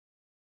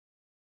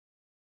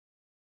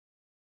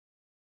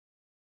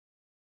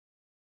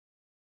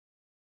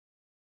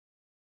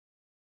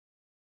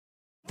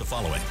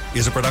Following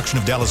is a production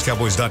of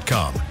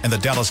DallasCowboys.com and the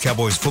Dallas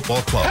Cowboys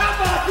Football Club. How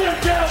about them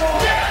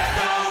Cowboys?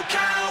 Yeah, go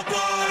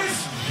Cowboys!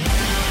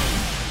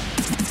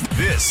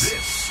 This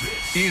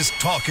is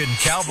Talkin'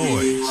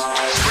 Cowboys.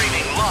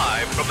 Streaming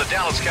live from the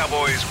Dallas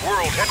Cowboys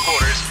World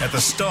Headquarters at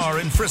the Star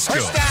in Frisco.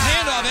 First down.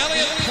 Handoff,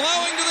 Elliott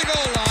plowing to the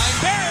goal line.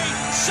 Barry,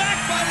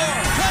 sacked by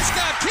Lawrence.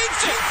 Prescott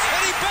keeps it, and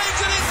he bangs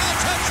it in for the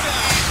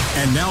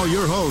touchdown. And now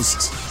your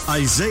hosts,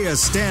 Isaiah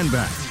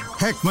Stanback,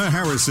 Heckma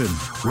Harrison,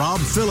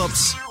 Rob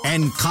Phillips,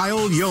 and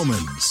Kyle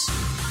Yeomans.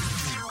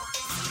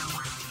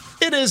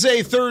 It is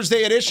a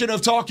Thursday edition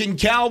of Talking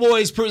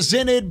Cowboys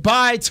presented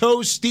by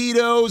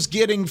Tostitos,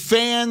 getting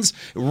fans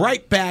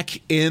right back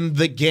in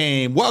the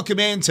game. Welcome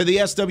into the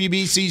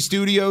SWBC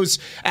studios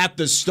at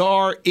the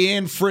Star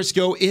in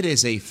Frisco. It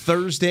is a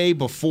Thursday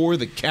before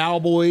the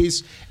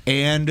Cowboys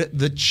and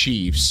the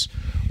Chiefs.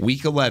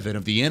 Week 11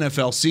 of the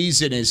NFL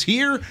season is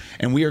here,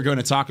 and we are going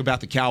to talk about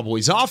the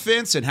Cowboys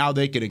offense and how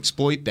they can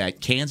exploit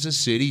that Kansas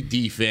City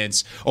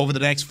defense over the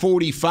next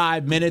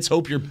 45 minutes.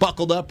 Hope you're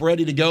buckled up,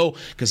 ready to go,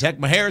 because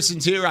Heckma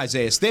Harrison's here,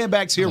 Isaiah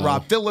Stanback's here,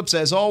 Rob Phillips,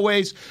 as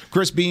always,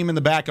 Chris Beam in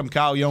the back. I'm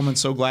Kyle Yeoman.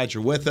 So glad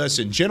you're with us.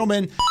 And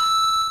gentlemen,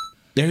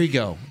 there you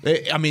go.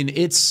 I mean,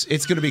 it's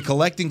going to be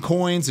collecting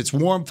coins. It's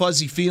warm,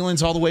 fuzzy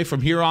feelings all the way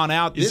from here on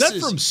out. Is that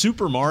from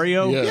Super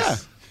Mario? Yes.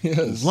 Yeah.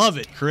 Yes. Love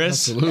it,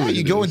 Chris. Absolutely. Yeah,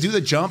 you go and do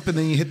the jump, and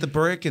then you hit the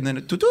brick, and then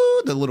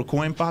the little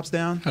coin pops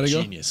down. How'd it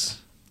go? Genius.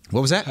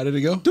 What was that? How did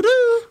it go?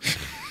 Doo-doo.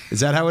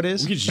 Is that how it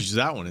is? We could just use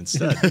that one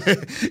instead.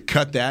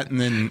 Cut that, and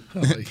then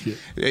like it.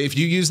 if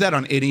you use that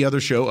on any other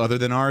show other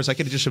than ours, I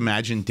could just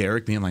imagine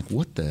Derek being like,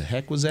 "What the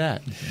heck was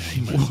that?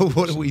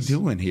 What are we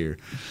doing here?"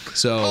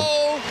 So,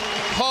 Ho,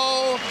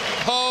 ho,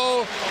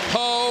 ho,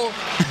 ho,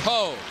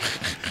 ho.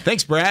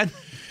 thanks, Brad.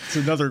 It's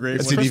another great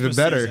That's one. even Christmas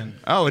better. season.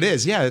 Oh, it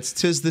is. Yeah, it's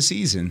 'tis the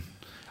season.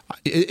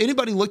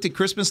 Anybody looked at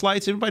Christmas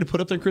lights? Everybody put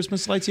up their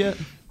Christmas lights yet?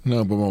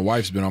 No, but my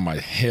wife's been on my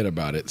head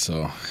about it,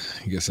 so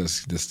I guess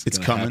that's It's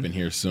gonna coming. happen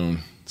here soon.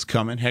 It's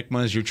coming.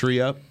 Heckma, is your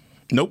tree up?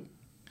 Nope.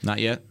 Not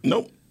yet.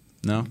 Nope.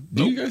 No.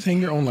 Do you guys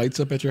hang your own lights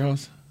up at your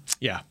house?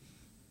 Yeah.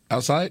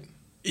 Outside?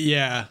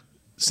 Yeah.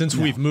 Since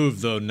we've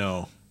moved, though,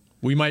 no.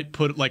 We might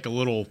put like a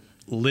little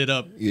lit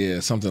up Yeah,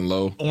 something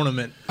low.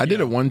 ornament. I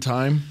did it one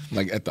time,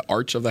 like at the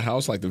arch of the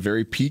house, like the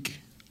very peak.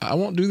 I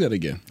won't do that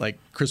again. Like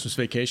Christmas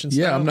vacation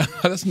Yeah, style. I'm not.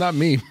 That's not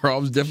me, bro. I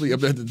was definitely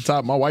up at the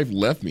top. My wife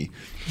left me.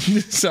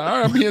 So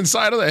all right, I'm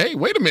inside. I was like, hey,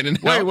 wait a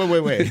minute now.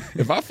 Wait.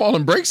 If I fall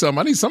and break something,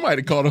 I need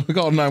somebody to call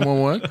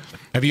 911.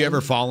 Have you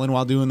ever fallen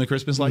while doing the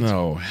Christmas lights?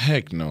 No,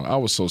 heck no. I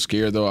was so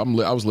scared, though.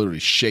 I was literally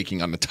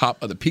shaking on the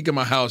top of the peak of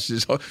my house,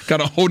 just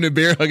kind of holding it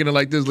bare, hugging it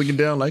like this, looking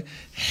down like,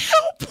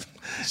 help.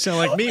 Sound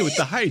like me with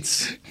the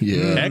heights.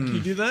 Yeah. Heck,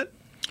 you do that?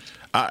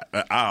 I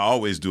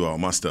always do all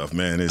my stuff,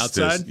 man. It's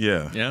Outside? Just,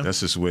 yeah. Yeah. That's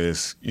just where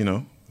it's, you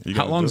know. You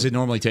How gotta long do does it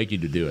normally take you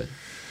to do it?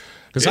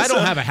 Because I It's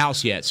don't a- have a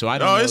house yet, so I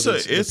don't No, know.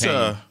 it's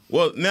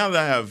well, now that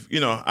I have,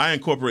 I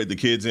incorporate the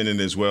kids in it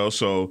as well,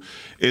 so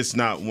it's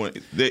not one.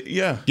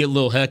 Yeah. Get a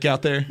little heck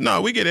out there.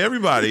 No, we get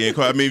everybody in.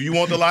 I mean, if you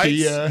want the lights,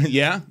 Yeah.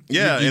 Yeah,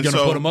 You're and gonna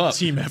so- put them up.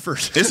 Team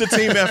effort. it's a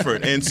team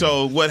effort. And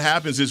so what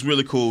happens is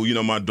really cool.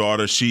 My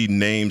daughter, she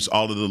names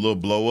all of the little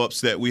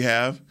blow-ups that we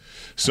have.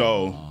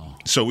 So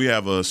we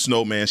have a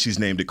snowman. She's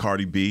named it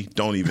Cardi B.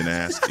 Don't even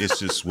ask. It's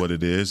just what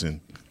it is, and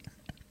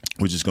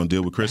we're just going to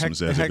deal with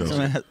Christmas as it goes.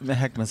 The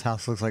Heckman's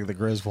house looks like the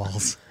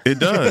Griswolds. It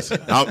does.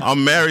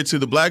 I'm married to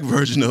the black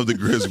version of the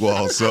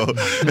Griswold, so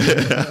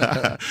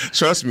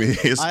trust me. I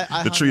The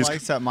hung trees.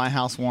 lights at my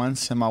house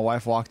once, and my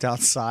wife walked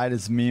outside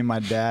as me and my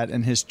dad,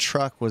 and his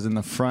truck was in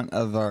the front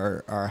of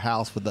our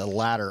house with a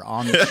ladder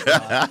on the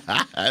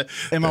truck.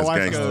 And my That's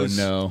wife gangsta. goes,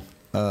 No.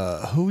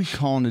 who we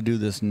calling to do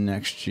this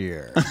next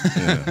year?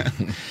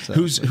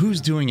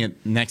 Who's doing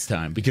it next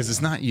time? Because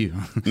it's not you.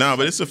 No,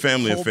 but it's a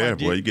family Hold affair,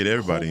 my boy. You get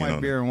everybody Hold in my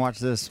on beer it. and watch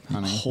this,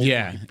 honey.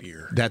 Yeah,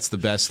 beer. that's the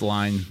best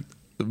line.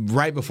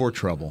 Right before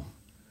trouble.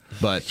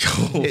 But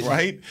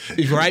Right?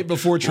 right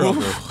before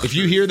trouble. If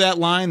you hear that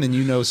line, then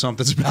you know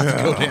something's about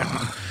to go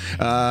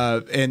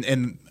down.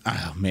 And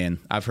oh man,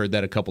 I've heard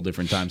that a couple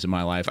different times in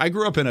my life. I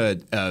grew up in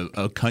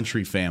a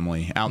country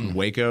family out in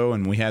Waco,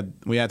 and we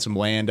had some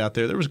land out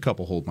there. There was a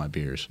couple hold my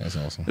beers. That's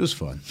awesome. It was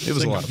fun. It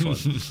was a lot of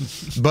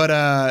fun.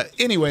 But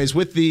anyways,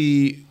 with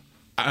the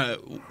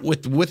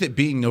with it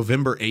being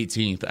November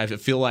 18th, I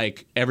feel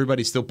like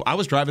everybody's still. I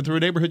was driving through a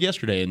neighborhood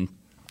yesterday, and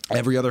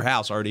every other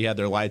house already had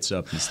their lights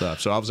up and stuff.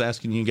 So I was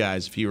asking you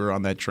guys if you were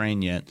on that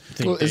train yet.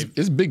 Well,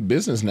 it's big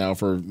business now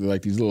for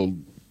like these little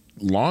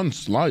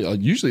lawns.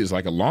 Usually it's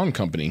like a lawn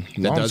company,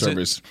 lawn does it?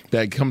 service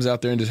that comes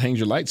out there and just hangs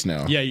your lights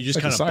now. Yeah, you just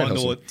It's like kind a of side bundle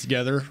hustle. it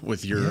together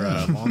with your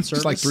lawn service.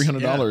 It's like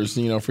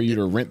 $300, for you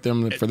to rent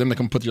them, for them to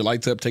come put your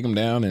lights up, take them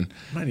down, and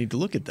Might need to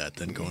look at that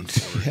then going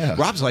forward. yeah.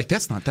 Rob's like,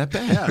 that's not that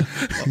bad.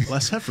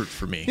 Less effort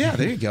for me. Yeah,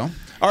 there you go.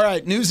 All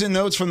right, news and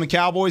notes from the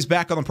Cowboys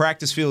back on the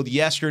practice field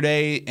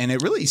yesterday, and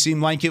it really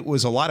seemed like it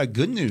was a lot of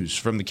good news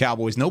from the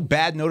Cowboys. No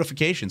bad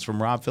notifications from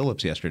Rob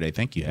Phillips yesterday.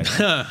 Thank you, Heck.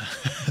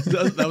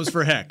 That was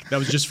for heck. That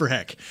was just for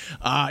heck.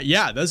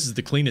 Yeah, this is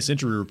the cleanest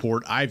injury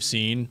report I've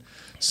seen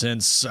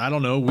since, I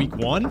don't know, week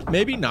 1,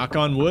 maybe, knock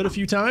on wood a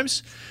few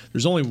times.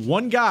 There's only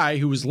one guy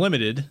who was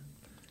limited.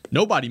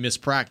 Nobody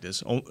missed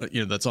practice.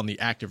 That's on the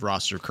active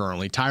roster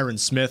currently. Tyron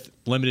Smith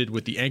limited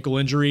with the ankle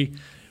injury.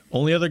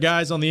 Only other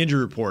guys on the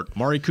injury report: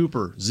 Mari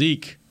Cooper,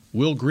 Zeke,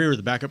 Will Greer,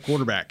 the backup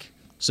quarterback,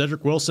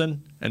 Cedric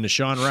Wilson, and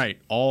Deshaun Wright,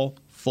 all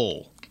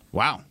full.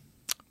 Wow.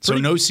 So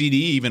no CD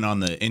even on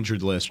the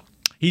injured list.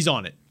 He's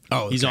on it.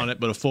 Oh, okay. He's on it,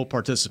 but a full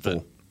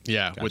participant. Full.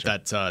 Yeah, Gotcha. with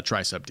that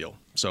tricep deal.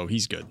 So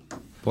he's good.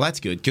 Well,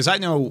 that's good because I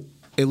know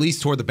at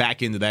least toward the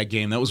back end of that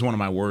game, that was one of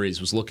my worries,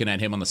 was looking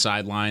at him on the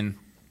sideline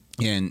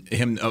and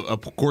him,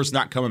 of course,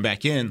 not coming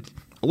back in.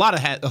 A lot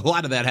of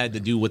that had to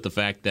do with the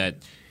fact that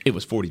it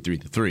was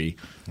 43-3.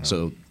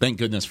 So thank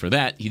goodness for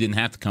that. He didn't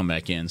have to come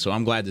back in. So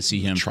I'm glad to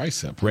see him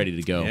Tricep. ready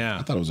to go. Yeah.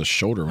 I thought it was a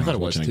shoulder when I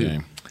was watching the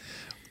game.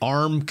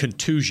 Arm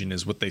contusion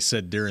is what they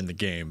said during the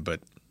game,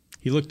 but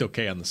he looked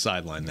okay on the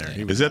sideline there.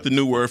 Is that the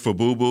new word for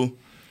boo-boo?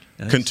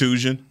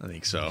 Contusion? I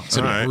think so. Is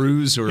it a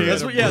bruise or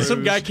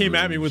some guy came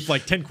at me with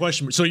like 10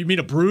 questions. So you mean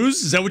a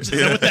bruise? Is that what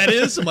that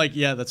is? I'm like,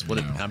 yeah, that's what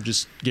it is. I'm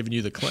just giving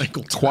you the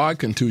clinical term. Quad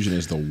contusion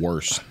is the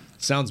worst.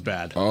 Sounds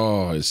bad.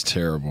 Oh, it's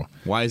terrible.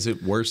 Why is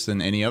it worse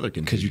than any other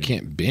contusion? Because you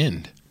can't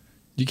bend.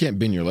 You can't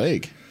bend your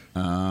leg.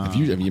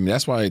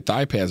 That's why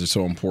thigh pads are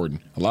so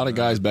important. A lot of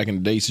guys back in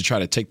the day used to try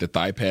to take the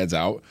thigh pads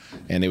out,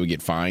 and they would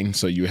get fined.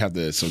 So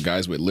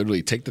guys would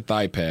literally take the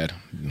thigh pad.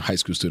 High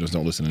school students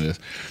don't listen to this.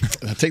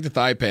 Take the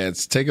thigh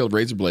pads, take a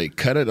razor blade,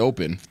 cut it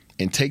open,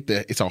 and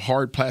it's a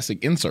hard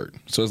plastic insert.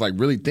 So it's like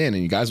really thin,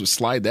 and you guys would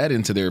slide that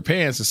into their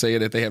pants and say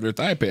that they have their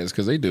thigh pads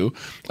because they do.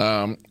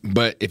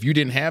 But if you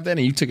didn't have that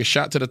and you took a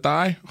shot to the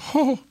thigh,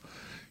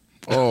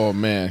 oh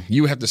man,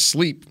 you have to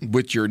sleep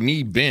with your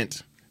knee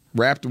bent,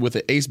 wrapped with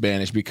an ace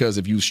bandage, because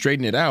if you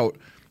straighten it out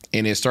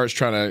and it starts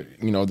trying to,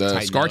 the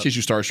Tighten scar up.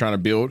 tissue starts trying to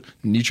build,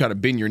 and you try to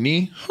bend your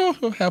knee,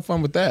 have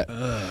fun with that.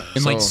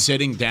 And like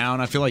sitting down,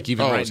 I feel like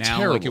even right it's now,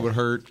 terrible. like it would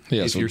hurt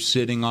if you're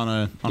sitting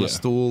on a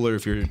stool or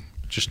if you're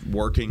just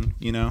working,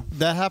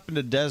 That happened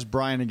to Des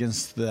Bryant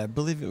against I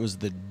believe it was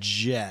the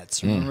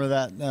Jets. Remember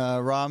that,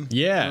 Rob?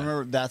 Yeah.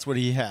 Remember that's what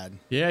he had.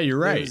 Yeah, you're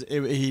right.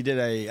 He did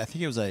I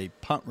think it was a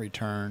punt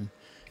return,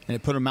 and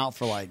it put him out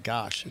for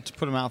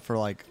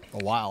a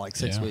while, like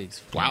 6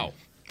 weeks. Wow.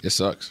 It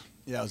sucks.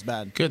 Yeah, it was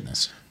bad.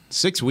 Goodness.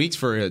 6 weeks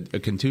for a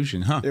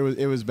contusion, huh? It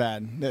was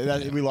bad.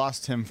 We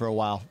lost him for a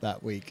while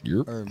that week.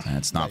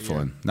 That's not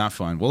fun. Not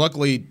fun. Well,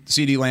 luckily,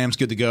 CeeDee Lamb's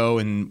good to go,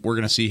 and we're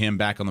going to see him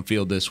back on the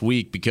field this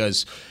week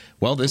because,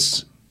 well,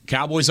 this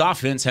Cowboys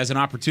offense has an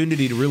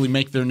opportunity to really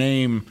make their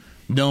name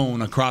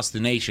known across the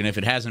nation if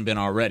it hasn't been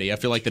already. I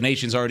feel like the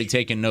nation's already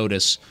taken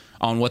notice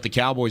on what the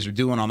Cowboys are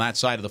doing on that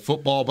side of the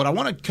football, but I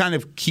want to kind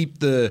of keep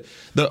the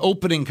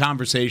opening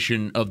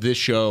conversation of this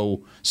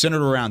show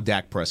centered around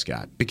Dak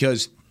Prescott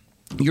because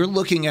you're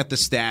looking at the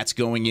stats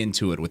going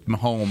into it with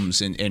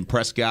Mahomes and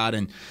Prescott,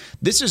 and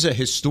this is a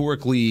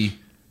historically,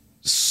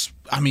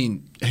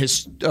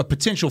 a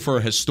potential for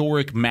a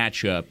historic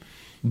matchup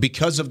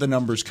because of the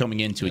numbers coming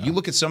into it. You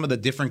look at some of the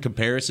different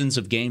comparisons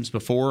of games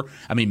before.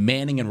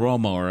 Manning and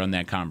Romo are on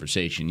that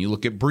conversation. You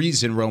look at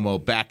Breeze and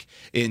Romo back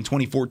in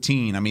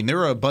 2014. There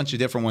are a bunch of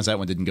different ones. That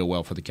one didn't go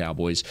well for the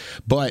Cowboys.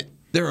 But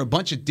there are a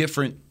bunch of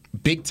different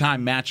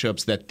big-time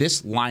matchups that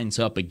this lines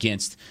up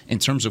against in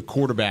terms of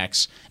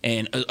quarterbacks.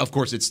 And, of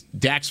course, it's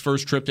Dak's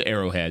first trip to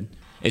Arrowhead.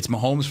 It's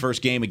Mahomes'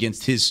 first game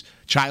against his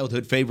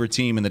childhood favorite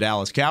team in the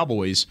Dallas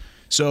Cowboys.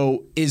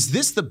 So is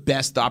this the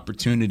best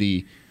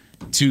opportunity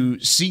to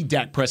see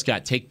Dak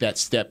Prescott take that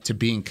step to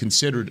being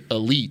considered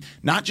elite,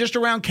 not just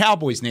around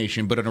Cowboys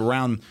Nation, but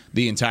around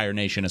the entire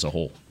nation as a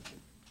whole?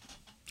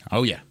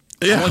 Oh, yeah.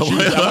 Yeah,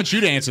 I want you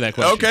to answer that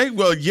question. Okay,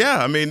 well,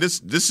 yeah.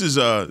 This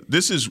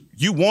is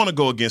you want to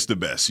go against the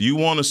best. You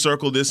want to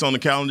circle this on the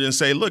calendar and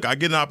say, look, I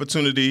get an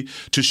opportunity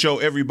to show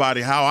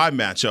everybody how I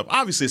match up.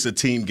 Obviously, it's a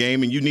team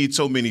game, and you need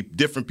so many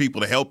different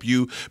people to help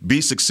you be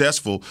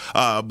successful.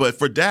 But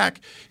for Dak,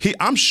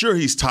 I'm sure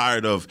he's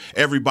tired of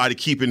everybody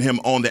keeping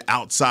him on the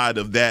outside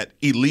of that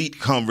elite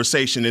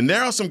conversation. And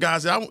there are some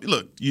guys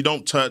that you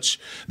don't touch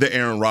the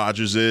Aaron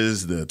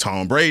Rodgerses, the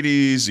Tom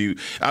Brady's,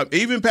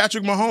 even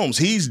Patrick Mahomes.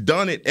 He's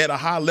done it at a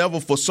high level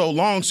for so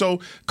long. So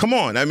come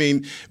on.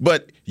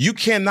 But you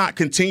cannot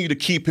continue to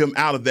keep him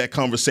out of that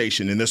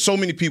conversation. And there's so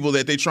many people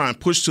that they try and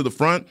push to the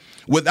front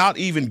without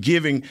even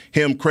giving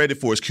him credit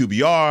for his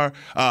QBR,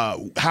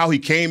 how he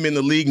came in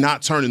the league,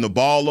 not turning the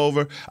ball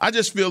over. I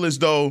just feel as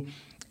though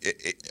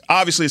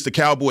obviously it's the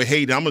Cowboy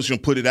hate. I'm just going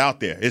to put it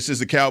out there. It's just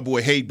the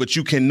Cowboy hate, but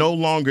you can no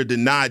longer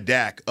deny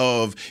Dak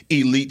of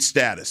elite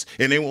status.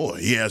 And then,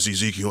 he has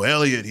Ezekiel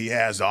Elliott. He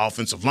has the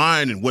offensive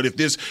line. And what if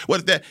this, what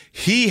if that?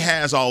 He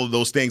has all of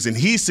those things, and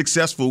he's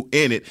successful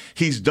in it.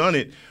 He's done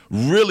it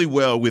really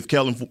well with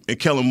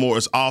Kellen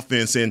Moore's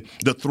offense and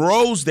the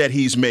throws that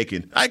he's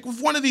making. Like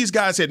if one of these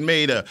guys had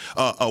made a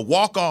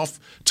walk-off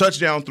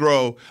touchdown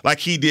throw like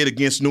he did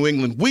against New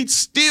England, we'd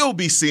still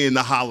be seeing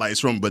the highlights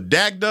from him. But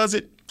Dak does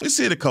it. We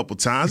see it a couple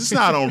times. It's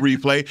not on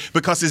replay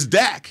because it's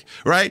Dak,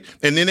 right?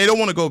 And then they don't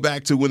want to go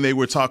back to when they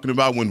were talking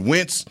about when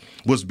Wentz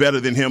was better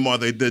than him or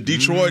the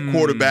Detroit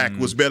quarterback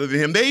was better than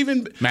him. They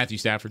even Matthew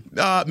Stafford.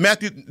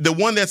 Matthew, the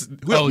one that's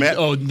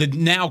the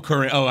now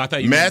current. Oh, I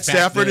thought you meant Matt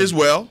Stafford as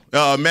well.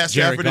 Matt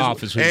Jared Stafford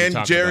Goff is who you're and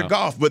talking Jared about.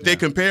 Goff. But they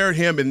compared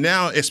him, and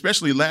now,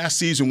 especially last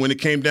season when it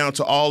came down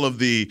to all of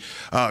the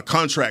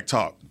contract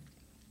talk.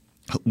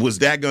 Was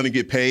Dak going to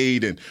get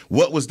paid, and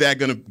what was Dak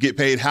going to get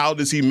paid? How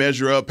does he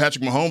measure up?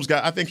 Patrick Mahomes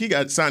I think he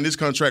got signed his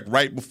contract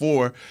right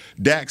before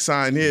Dak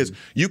signed his.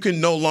 You can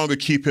no longer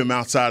keep him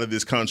outside of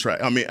this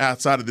contract. I mean,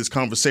 outside of this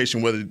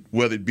conversation,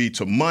 whether it be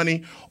to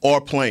money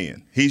or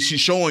playing. He's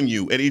showing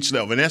you at each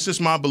level, and that's just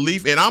my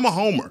belief. And I'm a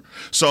homer,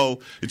 so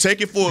take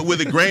it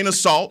with a grain of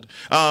salt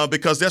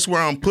because that's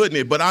where I'm putting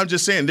it. But I'm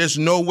just saying, there's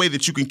no way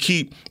that you can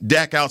keep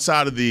Dak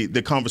outside of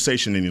the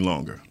conversation any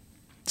longer.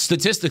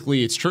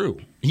 Statistically, it's true.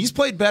 He's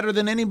played better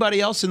than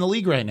anybody else in the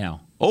league right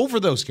now. Over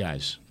those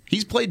guys.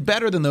 He's played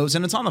better than those,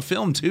 and it's on the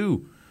film,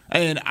 too.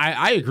 And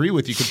I agree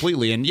with you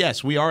completely. And,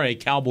 yes, we are a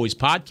Cowboys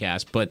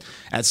podcast, but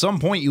at some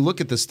point you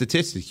look at the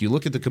statistics, you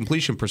look at the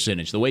completion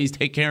percentage, the way he's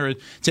taking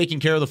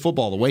care of the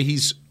football, the way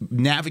he's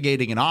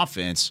navigating an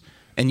offense,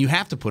 and you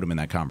have to put him in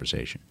that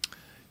conversation.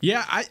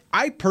 Yeah,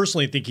 I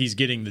personally think he's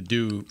getting the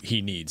due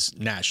he needs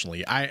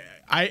nationally.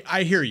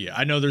 I hear you.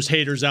 I know there's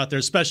haters out there,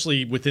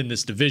 especially within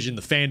this division,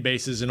 the fan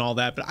bases and all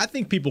that, but I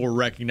think people are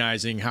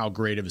recognizing how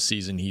great of a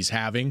season he's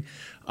having.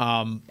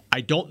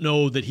 I don't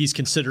know that he's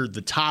considered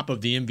the top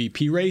of the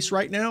MVP race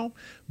right now,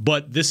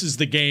 but this is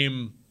the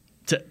game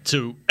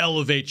to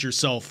elevate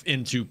yourself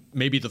into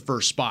maybe the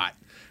first spot.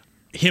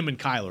 Him and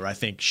Kyler, I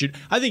think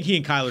he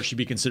and Kyler should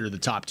be considered the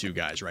top two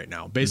guys right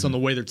now, based on the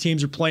way their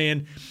teams are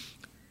playing.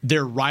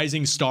 They're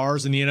rising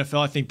stars in the NFL.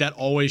 I think that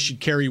always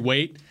should carry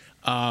weight,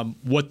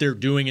 what they're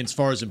doing as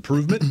far as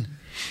improvement.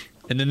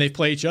 And then they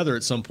play each other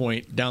at some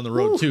point down the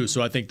road, too.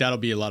 So I think that'll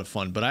be a lot of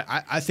fun. But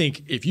I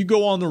think if you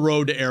go on the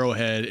road to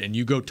Arrowhead and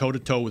you go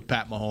toe-to-toe with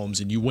Pat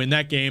Mahomes and you win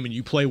that game and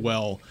you play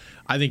well,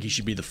 I think he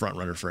should be the front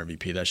runner for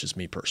MVP. That's just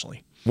me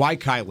personally. Why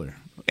Kyler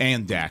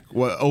and Dak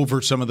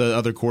over some of the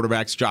other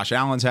quarterbacks? Josh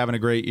Allen's having a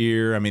great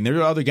year. I mean, there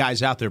are other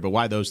guys out there, but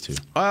why those two?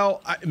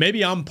 Well,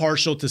 maybe I'm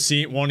partial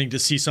to wanting to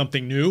see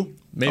something new.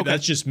 Maybe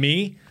that's just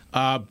me.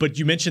 But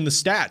you mentioned the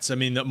stats. I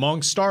mean,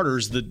 among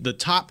starters, the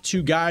top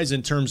two guys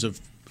in terms of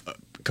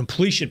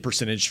completion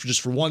percentage, just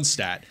for one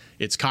stat,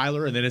 it's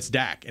Kyler and then it's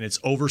Dak, and it's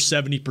over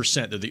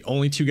 70%. They're the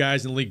only two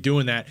guys in the league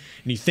doing that.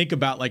 And you think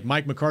about, like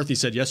Mike McCarthy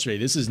said yesterday,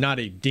 this is not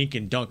a dink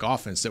and dunk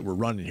offense that we're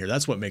running here.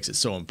 That's what makes it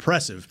so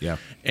impressive. Yeah.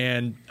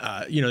 And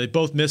they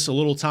both miss a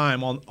little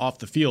time off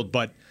the field,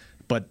 but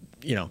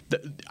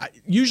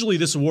usually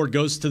this award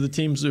goes to the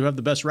teams who have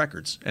the best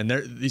records, and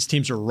these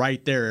teams are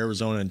right there,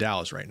 Arizona and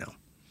Dallas right now.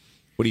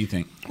 What do you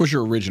think? What's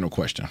your original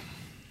question?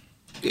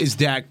 Is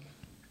Dak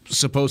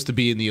supposed to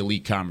be in the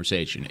elite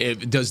conversation?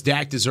 Does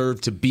Dak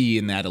deserve to be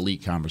in that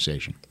elite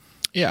conversation?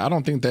 Yeah, I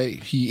don't think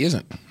he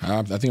isn't.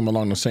 I think I'm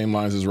along the same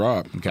lines as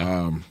Rob.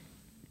 Okay.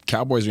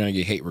 Cowboys are going to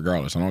get hate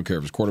regardless. I don't care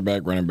if it's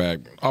quarterback, running back,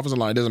 offensive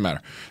line, it doesn't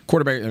matter.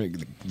 Quarterback,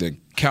 the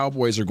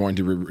Cowboys are going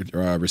to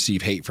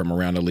receive hate from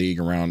around the league,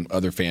 around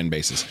other fan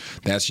bases.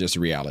 That's just a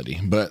reality.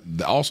 But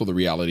also the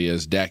reality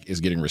is Dak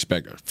is getting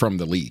respect from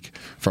the league,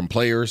 from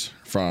players,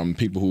 from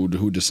people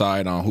who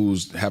decide on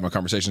who's having a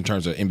conversation in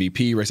terms of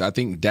MVP race. I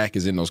think Dak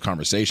is in those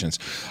conversations.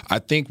 I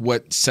think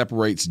what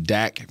separates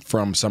Dak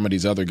from some of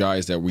these other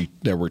guys that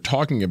we're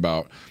talking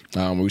about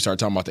when we start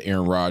talking about the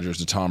Aaron Rodgers,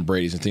 the Tom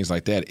Brady's, and things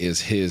like that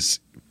is his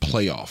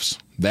playoffs.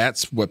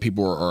 That's what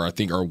people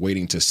are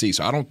waiting to see.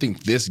 So I don't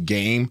think this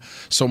game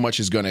so much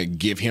is going to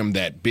give him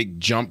that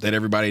big jump that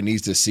everybody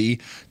needs to see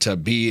to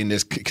be in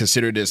this,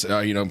 consider this,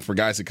 for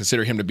guys to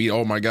consider him to be,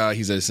 oh my God,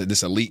 he's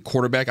this elite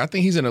quarterback. I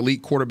think he's an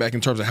elite quarterback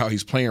in terms of how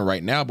he's playing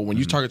right now. But when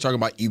you talking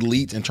about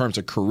elite in terms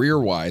of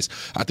career-wise,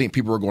 I think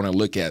people are going to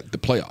look at the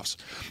playoffs.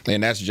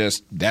 And that's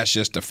just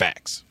the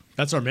facts.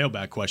 That's our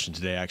mailbag question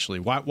today, actually.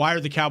 Why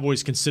are the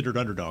Cowboys considered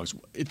underdogs?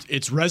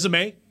 It's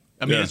resume.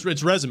 I mean,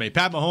 it's resume.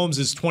 Pat Mahomes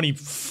is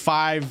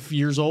 25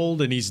 years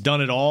old, and he's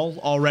done it all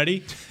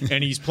already,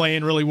 and he's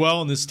playing really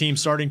well, and this team's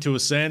starting to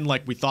ascend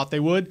like we thought they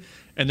would,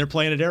 and they're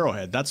playing at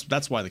Arrowhead.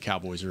 That's why the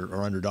Cowboys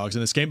are underdogs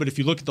in this game. But if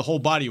you look at the whole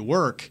body of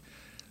work,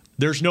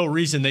 there's no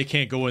reason they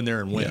can't go in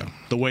there and win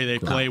the way they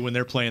play when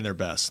they're playing their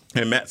best.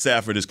 And Matt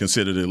Stafford is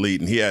considered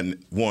elite, and he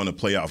hadn't won a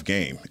playoff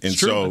game. And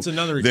true. so That's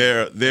another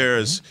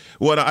there's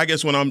what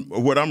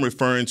I'm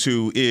referring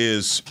to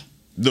is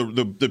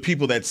the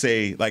people that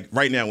say, like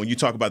right now when you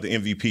talk about the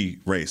MVP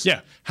race,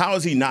 how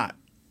is he not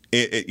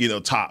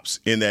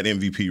tops in that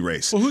MVP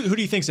race? Well, who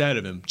do you think's ahead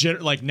of him?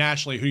 Like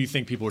nationally, who do you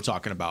think people are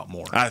talking about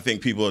more? I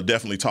think people are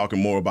definitely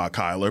talking more about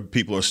Kyler.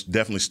 People are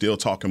definitely still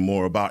talking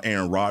more about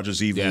Aaron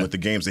Rodgers, even with the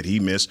games that he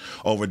missed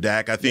over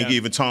Dak. I think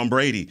even Tom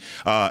Brady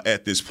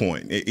at this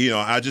point.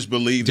 I just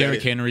believe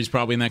Derrick Henry's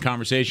probably in that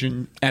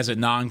conversation as a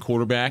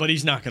non-quarterback. But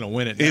he's not going to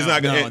win it now. He's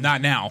not gonna,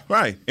 not now.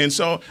 Right. And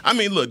so, I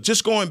mean, look,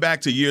 just going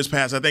back to years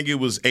past, I think it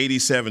was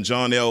 87,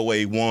 John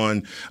Elway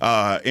won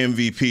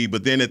MVP.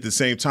 But then at the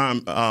same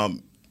time,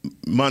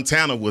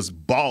 Montana was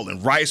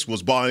balling. Rice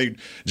was balling.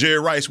 Jerry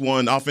Rice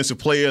won Offensive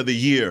Player of the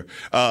Year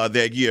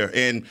that year.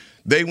 And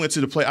they went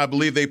to the play. I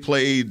believe they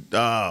played,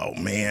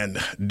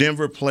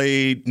 Denver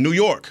played New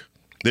York.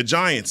 The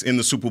Giants in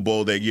the Super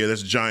Bowl that year. The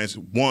Giants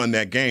won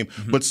that game.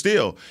 Mm-hmm. But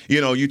still,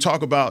 you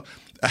talk about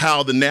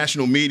how the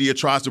national media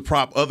tries to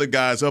prop other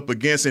guys up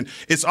against. And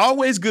it's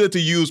always good to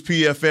use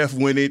PFF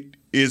when it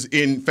is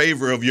in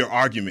favor of your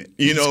argument.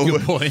 That's a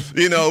good point.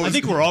 I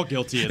think we're all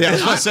guilty of that. I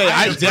was going to say,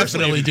 I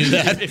definitely do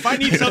that. If I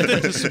need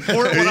something to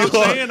support what I'm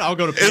saying, I'll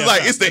go to PFF. It's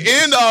like, it's the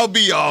end all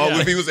be all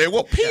when people say,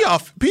 well,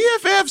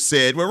 PFF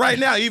said. Well, right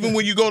now, even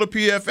when you go to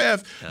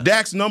PFF,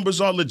 Dak's numbers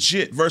are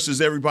legit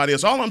versus everybody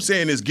else. All I'm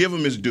saying is give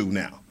him his due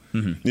now.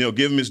 Mm-hmm.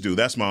 Give him his due.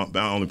 That's my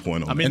only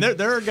point on it.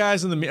 There are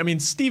guys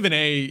Stephen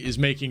A. is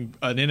making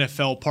an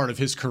NFL part of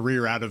his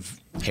career out of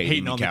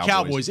hating on the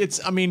Cowboys. It's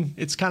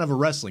kind of a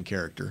wrestling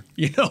character.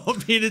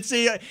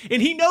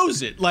 And he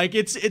knows it. Like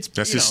it's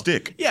that's his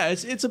stick. Yeah,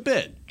 it's a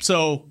bit.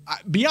 So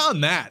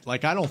beyond that, I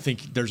don't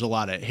think there's a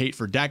lot of hate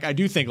for Dak. I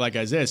do think, like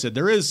Isaiah said,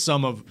 there is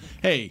some of,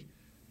 hey,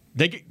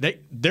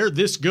 they're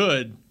this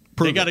good.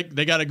 They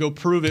got to go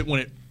prove it when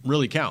it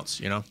really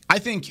counts, I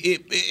think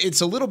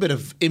it's a little bit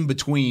of in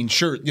between.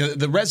 Sure,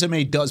 the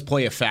resume does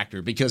play a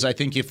factor because I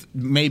think if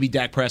maybe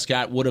Dak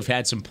Prescott would have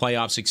had some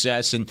playoff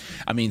success, and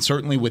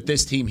certainly with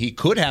this team he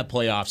could have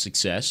playoff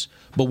success,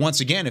 but once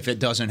again, if it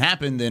doesn't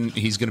happen, then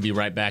he's going to be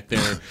right back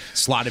there,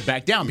 slotted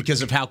back down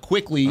because of how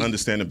quickly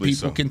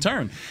people can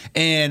turn.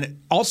 And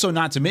also,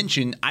 not to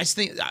mention, I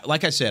think,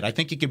 like I said, I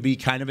think it could be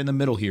kind of in the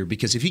middle here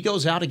because if he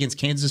goes out against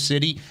Kansas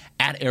City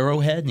at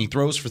Arrowhead and he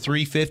throws for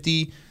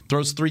 350,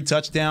 throws 3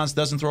 touchdowns,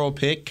 doesn't throw a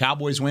pick,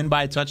 Cowboys win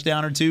by a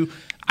touchdown or 2,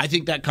 I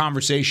think that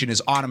conversation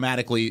is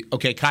automatically,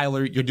 okay,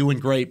 Kyler, you're doing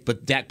great,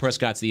 but Dak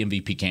Prescott's the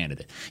MVP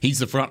candidate. He's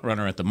the front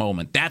runner at the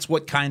moment. That's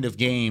what kind of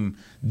game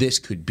this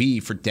could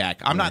be for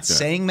Dak. I'm not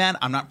saying that.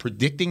 I'm not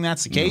predicting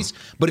that's the case.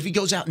 But if he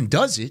goes out and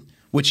does it,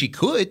 which he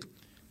could,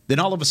 then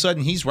all of a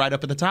sudden he's right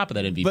up at the top of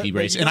that MVP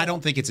race. And I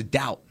don't think it's a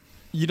doubt.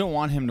 You don't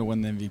want him to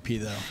win the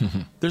MVP, though.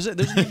 There's an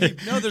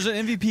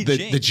MVP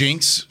jinx. The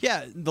jinx?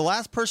 Yeah, the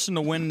last person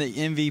to win the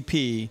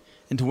MVP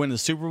and to win the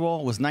Super Bowl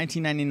was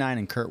 1999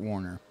 and Kurt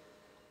Warner.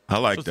 I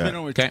like so that. It's been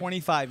over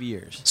 25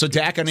 years. So,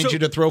 Dak, I need you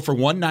to throw for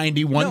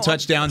 190, one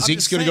touchdown.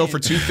 Zeke's going to go for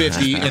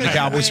 250, and the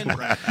Cowboys score.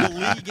 The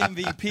league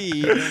MVP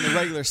in the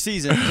regular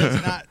season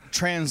does not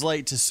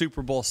translate to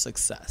Super Bowl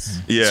success.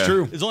 Yeah. It's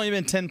true. There's only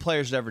been 10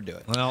 players to ever do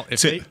it. Well,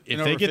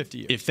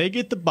 if they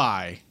get the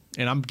bye,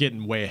 and I'm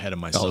getting way ahead of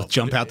myself.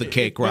 Jump out the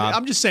cake, Rob.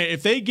 I'm just saying,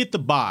 if they get the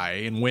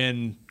bye and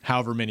win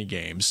however many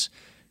games,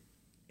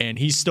 and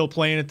he's still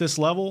playing at this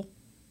level,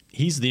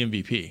 he's the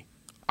MVP.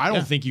 I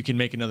don't think you can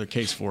make another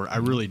case for it. I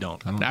really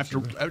don't. And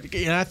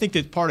I think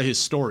that's part of his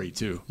story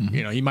too.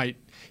 Mm-hmm.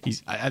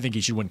 I think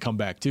he should win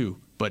comeback too.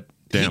 But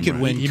he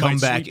could win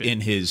comeback in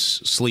his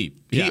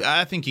sleep. Yeah.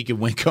 I think he could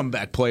win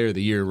comeback player of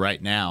the year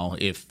right now.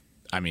 If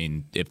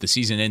the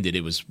season ended,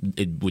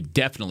 it would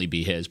definitely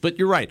be his. But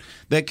you're right.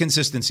 That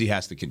consistency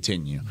has to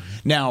continue. Mm-hmm.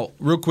 Now,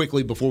 real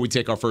quickly before we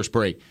take our first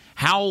break,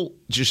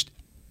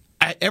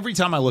 every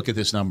time I look at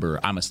this number,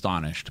 I'm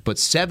astonished. But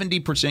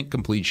 70%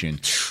 completion.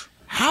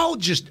 How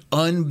just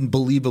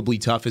unbelievably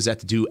tough is that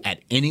to do at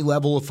any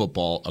level of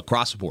football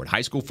across the board?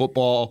 High school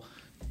football,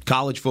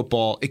 college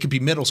football, it could be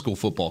middle school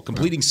football.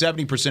 Completing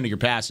 70% of your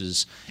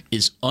passes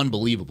is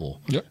unbelievable.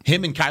 Yep.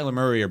 Him and Kyler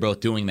Murray are both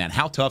doing that.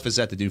 How tough is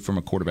that to do from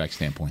a quarterback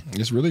standpoint?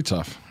 It's really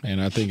tough.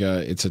 And I think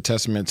it's a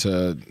testament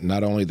to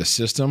not only the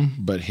system,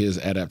 but his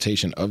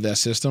adaptation of that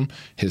system,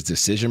 his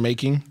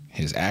decision-making,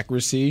 his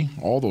accuracy,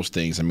 all those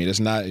things. It's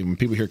not, when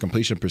people hear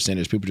completion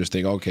percentage, people just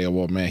think, okay,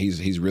 well, man,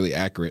 he's really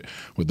accurate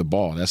with the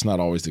ball. That's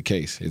not always the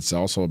case. It's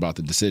also about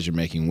the decision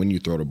making when you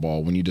throw the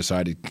ball, when you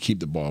decide to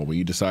keep the ball, when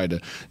you decide to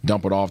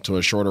dump it off to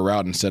a shorter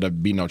route instead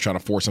of trying to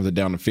force something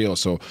down the field.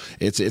 So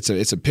it's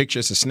a picture,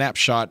 it's a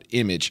snapshot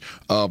image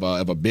of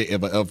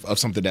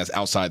something that's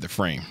outside the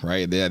frame,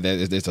 right?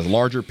 It's a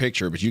larger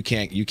picture, but you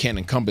can't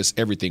encompass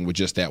everything with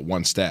just that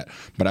one stat.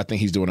 But I think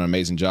he's doing an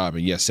amazing job.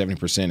 And yes,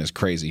 70% is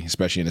crazy,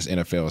 especially in this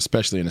NFL,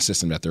 especially in the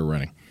system that they're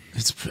running.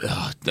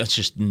 That's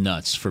just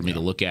nuts for me to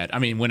look at.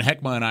 When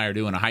Heckma and I are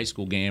doing a high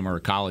school game or a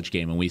college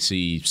game and we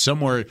see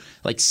somewhere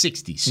like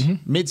 60s,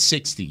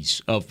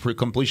 mid-60s of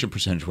completion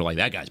percentage, we're like,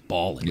 that guy's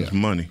balling. It's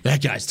money.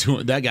 That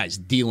guy's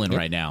dealing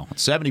right now.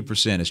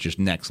 70% is just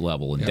next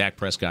level, and Dak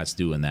Prescott's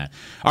doing that.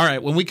 All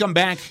right, when we come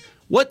back,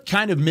 what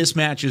kind of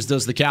mismatches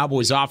does the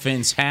Cowboys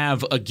offense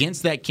have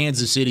against that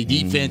Kansas City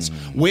defense?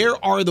 Where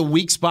are the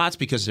weak spots?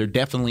 Because there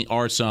definitely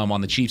are some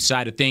on the Chiefs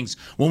side of things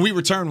when we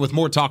return with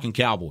more Talking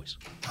Cowboys.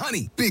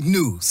 Honey, big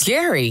news.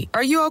 Gary,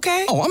 are you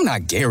okay? Oh, I'm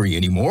not Gary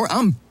anymore.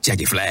 I'm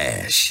Jackie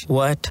Flash.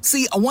 What?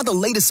 See, I want the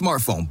latest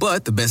smartphone,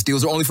 but the best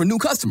deals are only for new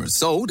customers.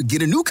 So to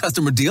get a new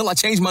customer deal, I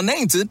changed my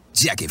name to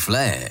Jackie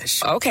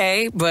Flash.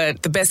 Okay,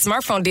 but the best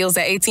smartphone deals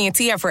at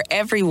AT&T are for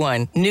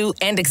everyone, new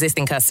and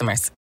existing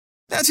customers.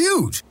 That's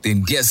huge.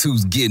 Then guess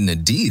who's getting a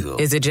deal?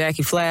 Is it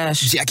Jackie Flash?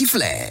 Jackie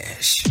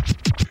Flash.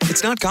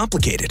 It's not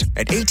complicated.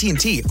 At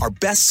AT&T, our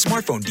best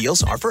smartphone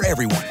deals are for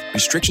everyone.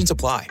 Restrictions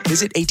apply.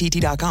 Visit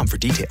AT&T.com for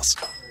details.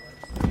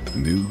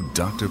 New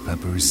Dr.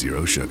 Pepper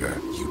Zero Sugar.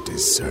 You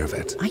deserve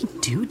it. I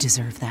do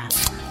deserve that.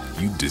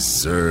 You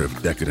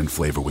deserve decadent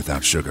flavor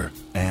without sugar.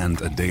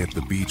 And a day at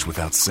the beach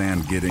without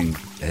sand getting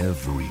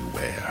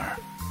everywhere.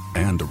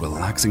 And a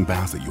relaxing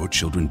bath that your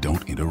children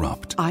don't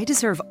interrupt. I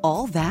deserve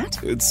all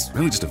that? It's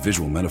really just a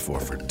visual metaphor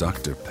for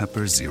Dr.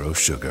 Pepper Zero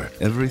Sugar.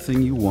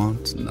 Everything you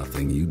want,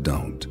 nothing you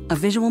don't. A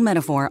visual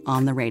metaphor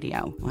on the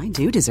radio. I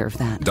do deserve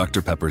that.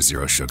 Dr. Pepper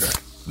Zero Sugar.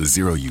 The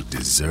zero you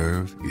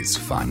deserve is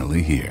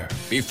finally here.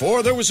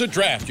 Before there was a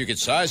draft, you could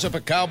size up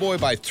a cowboy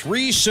by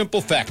 3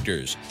 simple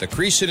factors: the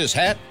crease in his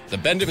hat, the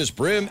bend of his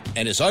brim,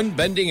 and his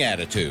unbending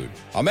attitude.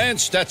 A man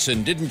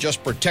Stetson didn't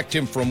just protect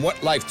him from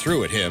what life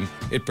threw at him,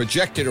 it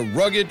projected a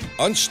rugged,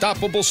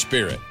 unstoppable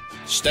spirit.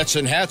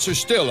 Stetson hats are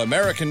still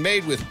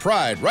American-made with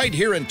pride right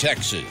here in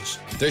Texas.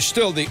 They're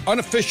still the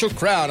unofficial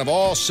crown of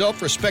all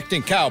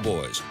self-respecting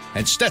cowboys,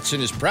 and Stetson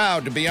is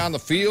proud to be on the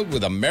field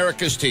with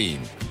America's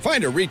team.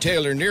 Find a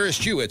retailer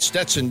nearest you at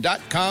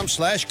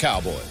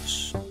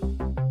stetson.com/cowboys.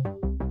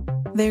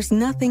 There's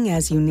nothing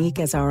as unique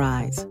as our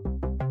eyes,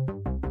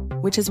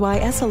 which is why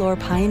Essilor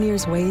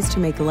pioneers ways to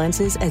make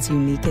lenses as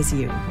unique as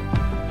you.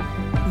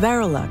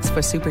 Varilux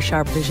for super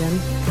sharp vision,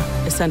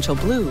 Essential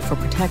Blue for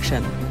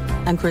protection,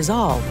 and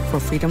Crizal for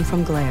freedom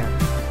from glare.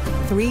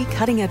 3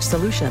 cutting-edge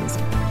solutions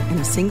in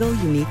a single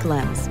unique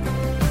lens.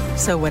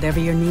 So whatever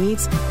your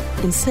needs,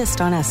 insist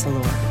on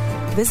Essilor.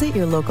 Visit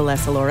your local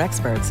Essilor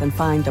experts and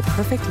find the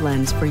perfect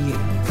lens for you.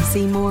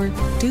 See more,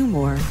 do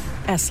more,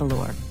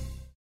 Essilor.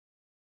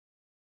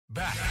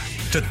 Back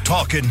to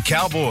Talkin'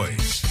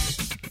 Cowboys.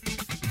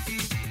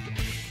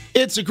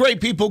 It's a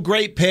Great People,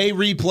 Great Pay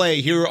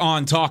replay here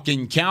on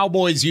Talking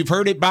Cowboys. You've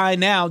heard it by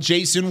now.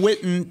 Jason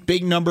Witten,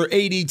 big number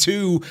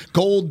 82,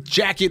 gold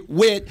jacket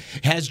Witt,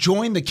 has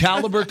joined the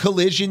Caliber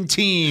Collision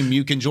team.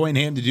 You can join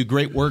him to do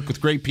great work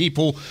with great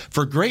people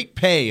for great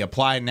pay.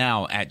 Apply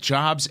now at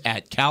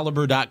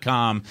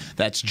jobs@caliber.com.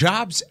 That's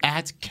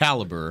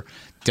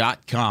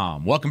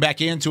jobs@caliber.com. Welcome back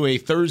into a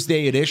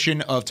Thursday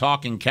edition of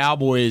Talking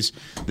Cowboys.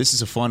 This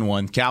is a fun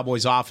one.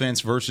 Cowboys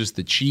offense versus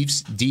the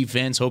Chiefs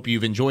defense. Hope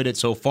you've enjoyed it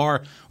so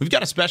far. We've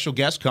got a special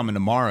guest coming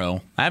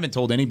tomorrow. I haven't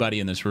told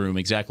anybody in this room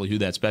exactly who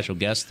that special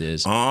guest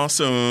is.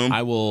 Awesome.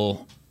 I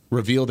will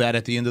reveal that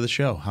at the end of the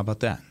show. How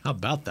about that? How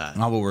about that?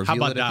 I will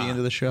reveal it at the end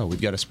of the show.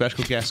 We've got a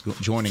special guest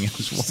joining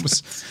us. What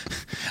was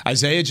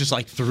Isaiah just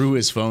threw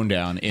his phone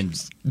down in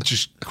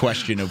just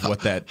question of what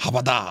that. How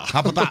about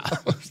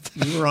that?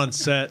 We were on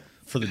set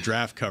for the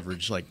draft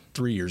coverage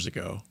 3 years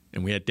ago,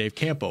 and we had Dave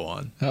Campo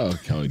on. Oh,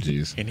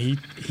 geez. And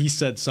he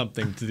said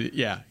something to the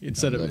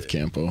instead of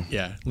Campo.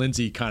 Yeah,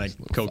 Lindsay kind of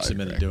coaxed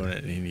him into doing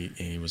it, and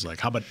he was like,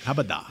 "How about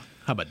da?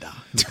 How about da?"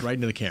 Right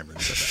into the camera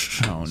and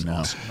said that. Oh no,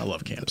 awesome. I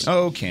love Campo.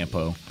 Oh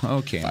Campo.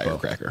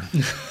 Firecracker.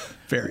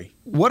 Very.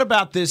 What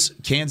about this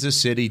Kansas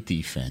City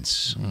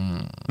defense?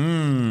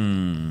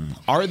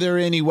 Are there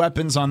any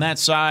weapons on that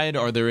side?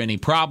 Are there any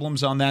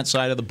problems on that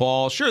side of the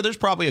ball? Sure, there's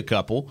probably a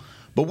couple,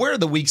 but where are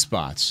the weak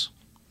spots?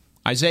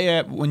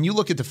 Isaiah, when you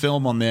look at the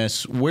film on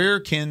this, where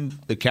can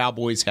the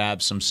Cowboys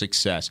have some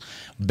success?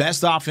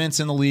 Best offense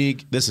in the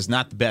league. This is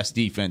not the best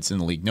defense in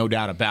the league, no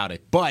doubt about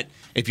it. But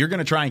if you're going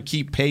to try and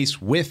keep pace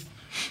with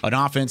an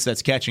offense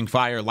that's catching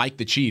fire like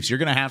the Chiefs, you're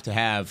going to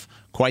have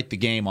quite the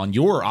game on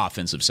your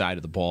offensive side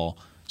of the ball.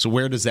 So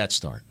where does that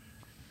start?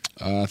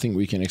 I think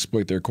we can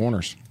exploit their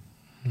corners.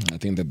 I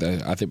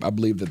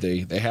believe that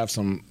they have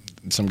some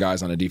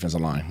guys on the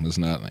defensive line.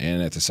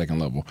 And at the second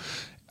level.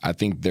 I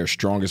think their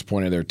strongest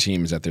point of their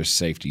team is at their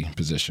safety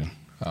position,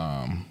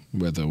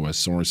 whether it was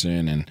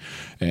Sorensen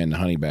and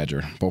Honey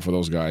Badger. Both of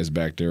those guys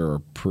back there are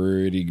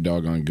pretty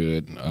doggone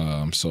good.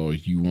 So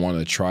you want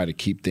to try to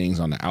keep things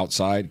on the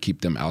outside,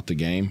 keep them out the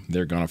game.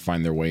 They're going to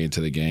find their way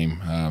into the game.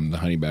 The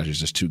Honey Badger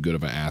is just too good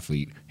of an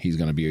athlete. He's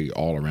going to be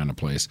all around the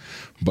place.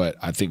 But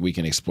I think we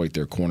can exploit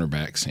their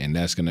cornerbacks, and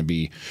that's going to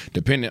be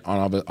dependent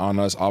on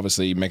us,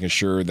 obviously, making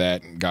sure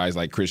that guys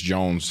like Chris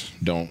Jones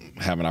don't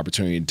have an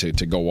opportunity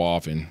to go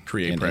off and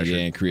create pressure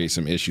and create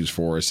some issues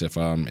for us.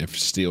 If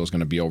Steele's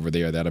going to be over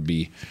there, that'll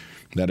be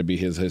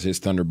his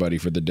Thunder buddy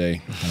for the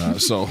day.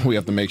 So we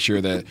have to make sure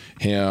that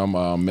him,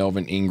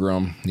 Melvin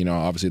Ingram,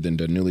 obviously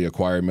the newly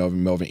acquired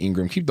Melvin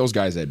Ingram, keep those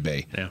guys at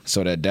bay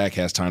so that Dak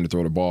has time to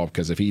throw the ball.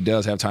 Because if he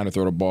does have time to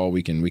throw the ball,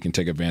 we can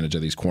take advantage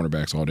of these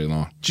cornerbacks all day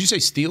long. Did you say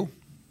Steele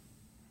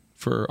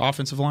for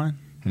offensive line?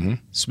 Mm-hmm.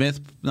 Smith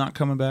not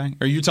coming back?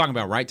 Are you talking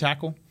about right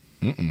tackle?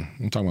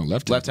 I'm talking about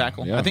left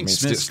tackle. Yeah, I think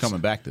Smith's coming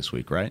back this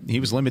week, right?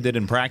 He was limited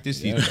in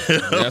practice. Yeah.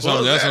 That's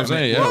what I'm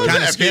saying. Yeah.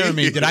 Kind of scaring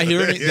me. Did I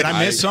hear it? Did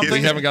I miss something?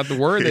 We haven't got the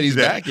word that he's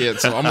back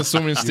yet, so I'm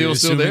assuming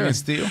Steele's still there.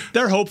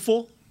 They're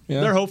hopeful.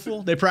 Yeah. They're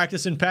hopeful. They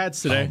practice in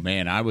pads today. Oh,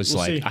 man, I was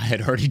I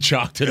had already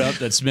chalked it up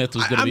that Smith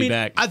was going to be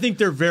back. I think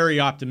they're very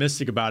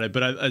optimistic about it,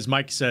 but as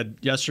Mike said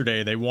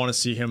yesterday, they want to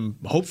see him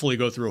hopefully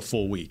go through a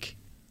full week.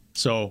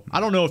 So I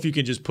don't know if you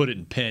can just put it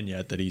in pen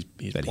yet that he's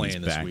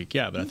playing this week.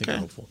 Yeah, but I think they're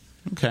hopeful.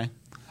 Okay.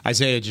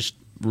 Isaiah just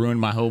ruined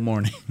my whole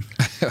morning.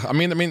 I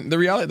mean, the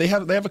reality they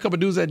have a couple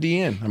dudes at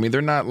DN. I mean,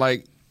 they're not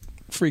like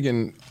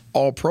freaking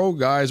all pro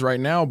guys right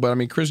now, but I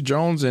mean, Chris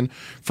Jones and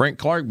Frank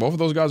Clark, both of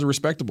those guys are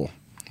respectable.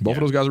 Both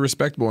of those guys are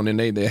respectable, and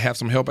then they have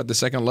some help at the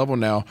second level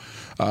now.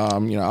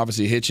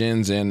 Obviously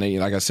Hitchens and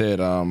like I said,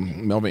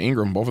 Melvin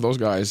Ingram. Both of those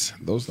guys.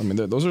 Those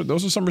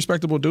are some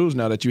respectable dudes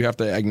now that you have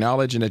to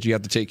acknowledge and that you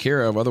have to take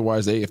care of.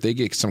 Otherwise, if they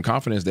get some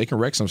confidence, they can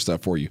wreck some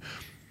stuff for you.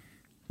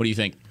 What do you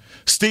think?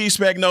 Steve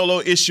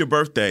Spagnuolo, it's your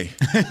birthday.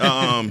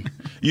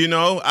 You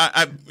know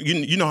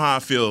how I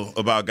feel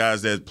about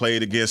guys that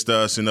played against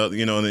us and in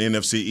the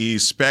NFC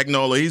East.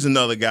 Spagnuolo, he's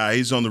another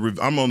guy.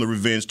 I'm on the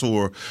revenge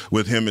tour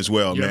with him as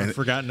well, you man. Haven't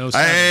forgotten those.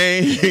 I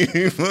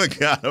ain't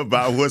forgot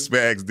about what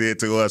Spags did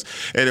to us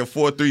and the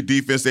 4-3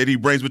 defense that he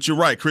brings. But you're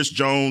right, Chris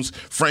Jones,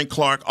 Frank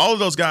Clark, all of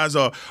those guys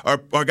are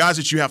guys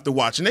that you have to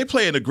watch, and they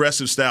play an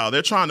aggressive style.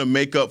 They're trying to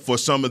make up for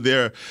some of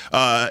their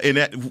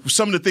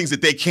some of the things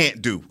that they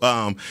can't do.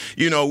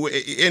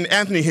 And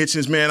Anthony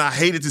Hitchens, man, I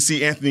hated to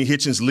see Anthony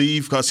Hitchens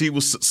leave because he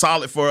was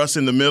solid for us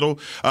in the middle.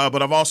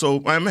 But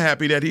I'm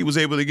happy that he was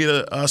able to get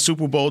a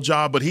Super Bowl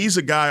job. But he's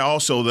a guy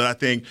also that I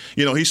think,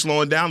 he's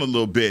slowing down a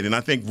little bit. And I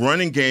think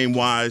running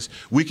game-wise,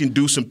 we can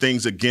do some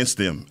things against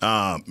them.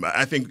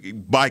 I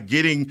think by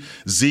getting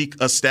Zeke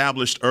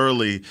established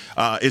early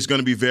is going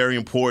to be very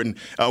important.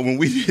 When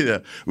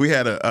we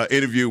had an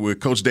interview with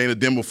Coach Dana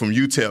Dimble from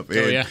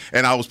UTEP,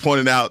 and I was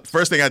pointing out,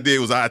 first thing I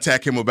did was I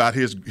attacked him about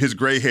his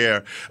gray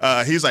hair.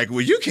 He's like,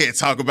 well, you can't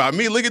talk about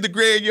me. Look at the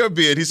gray in your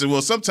beard. He said,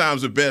 well,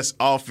 sometimes the best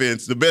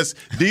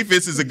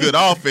defense is a good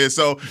offense.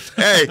 So,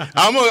 hey,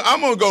 I'm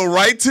gonna go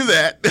right to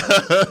that.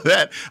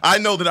 That I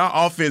know that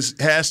our offense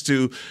has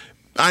to.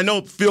 I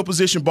know field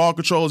position ball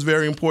control is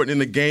very important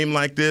in a game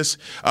like this,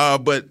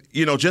 but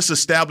just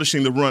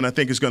establishing the run I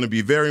think is going to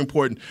be very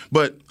important.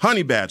 But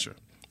Honey Badger.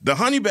 The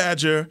Honey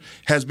Badger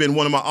has been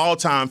one of my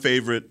all-time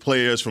favorite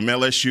players from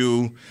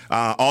LSU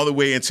all the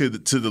way into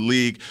the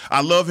league.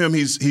 I love him.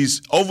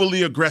 He's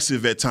overly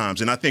aggressive at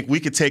times, and I think we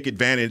could take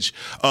advantage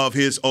of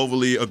his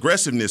overly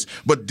aggressiveness.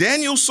 But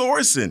Daniel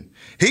Sorensen,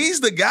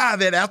 he's the guy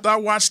that after I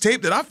watched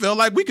tape that I felt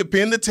like we could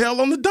pin the tail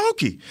on the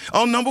donkey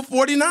on number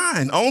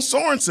 49 on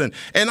Sorensen.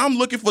 And I'm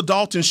looking for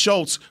Dalton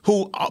Schultz,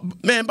 who,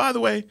 man, by the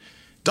way,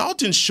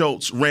 Dalton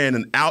Schultz ran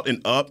an out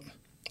and up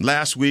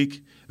last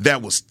week.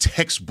 That was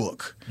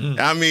textbook.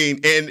 I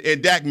mean,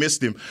 and Dak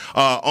missed him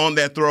on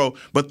that throw.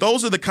 But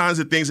those are the kinds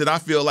of things that I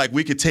feel like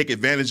we could take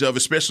advantage of,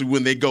 especially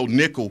when they go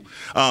nickel.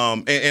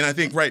 And I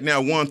think right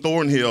now Juan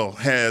Thornhill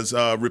has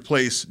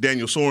replaced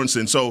Daniel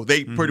Sorensen. So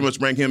they pretty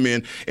much bring him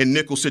in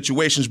nickel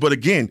situations. But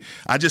again,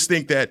 I just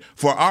think that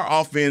for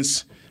our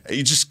offense,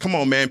 you just come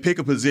on, man, pick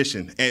a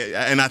position.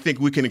 And I think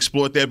we can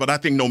exploit that. But I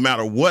think no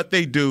matter what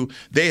they do,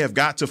 they have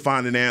got to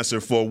find an answer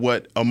for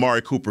what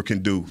Amari Cooper can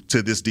do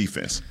to this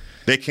defense.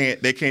 They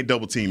can't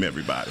double team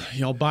everybody.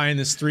 Y'all buying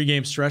this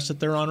 3-game stretch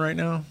that they're on right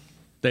now?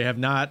 They have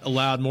not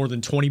allowed more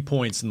than 20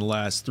 points in the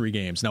last 3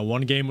 games. Now,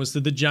 one game was to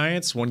the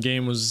Giants, one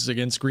game was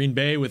against Green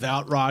Bay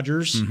without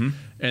Rodgers,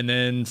 and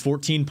then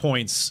 14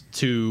 points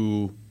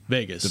to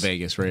Vegas. The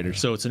Vegas Raiders.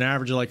 So it's an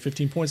average of like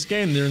 15 points a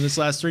game there in this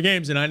last 3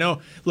 games. And I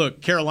know,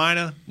 look,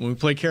 Carolina, when we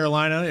played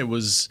Carolina, it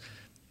was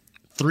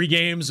 3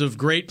 games of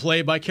great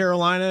play by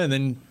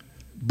Carolina,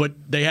 but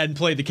they hadn't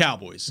played the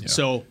Cowboys. Yeah.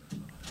 So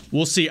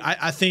we'll see.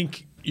 I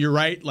think you're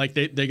right. Like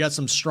they got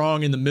some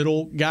strong in the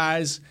middle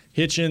guys.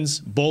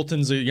 Hitchens,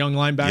 Bolton's a young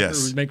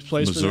linebacker who makes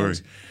plays Missouri.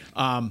 for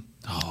them.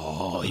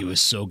 He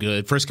was so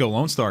good. Frisco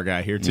Lone Star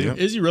guy here too. Yeah.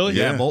 Is he really?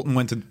 Yeah, Bolton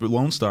went to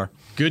Lone Star.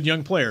 Good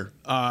young player.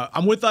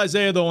 I'm with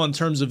Isaiah though in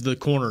terms of the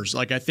corners.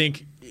 Like I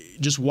think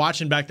just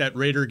watching back that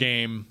Raider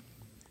game,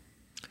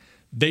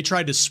 they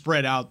tried to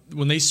spread out.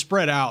 When they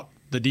spread out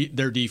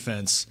their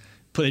defense,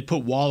 they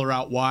put Waller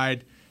out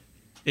wide.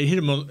 It hit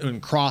him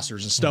in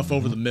crossers and stuff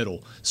over the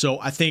middle. So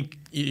I think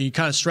you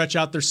kind of stretch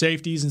out their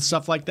safeties and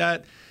stuff like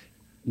that.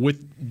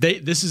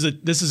 This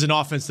is an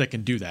offense that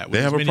can do that.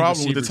 They have a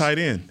problem with the tight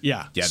end.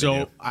 Yeah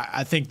so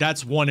I think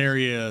that's one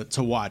area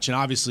to watch. And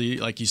obviously,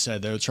 like you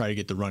said, they'll try to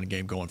get the running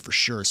game going for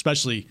sure,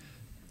 especially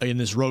in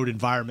this road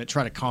environment.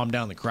 Try to calm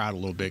down the crowd a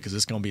little bit because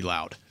it's going to be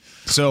loud.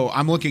 So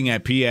I'm looking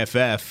at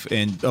PFF,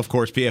 and of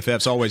course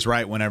PFF's always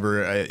right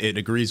whenever it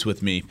agrees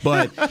with me.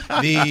 But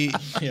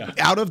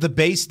out of the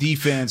base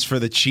defense for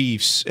the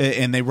Chiefs,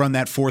 and they run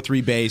that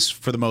 4-3 base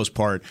for the most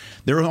part,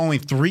 there are only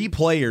 3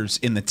 players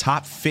in the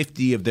top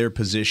 50 of their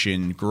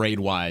position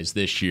grade-wise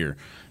this year.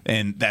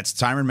 And that's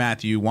Tyrann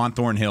Mathieu, Juan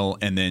Thornhill,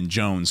 and then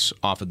Jones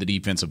off of the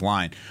defensive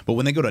line. But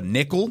when they go to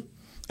nickel,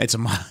 it's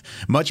a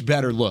much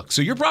better look.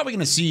 So you're probably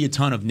going to see a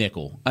ton of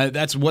nickel.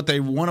 That's what they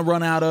want to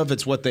run out of.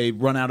 It's what they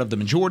run out of the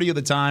majority of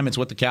the time. It's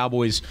what the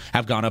Cowboys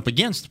have gone up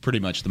against pretty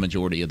much the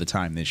majority of the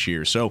time this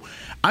year. So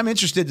I'm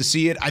interested to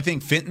see it. I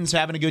think Fenton's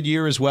having a good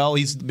year as well.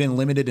 He's been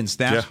limited in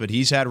snaps, but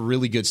he's had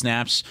really good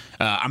snaps.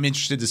 I'm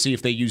interested to see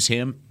if they use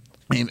him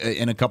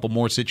in a couple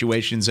more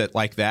situations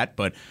like that.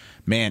 But,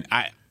 man,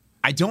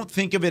 I don't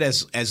think of it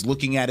as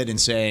looking at it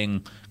and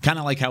saying, kind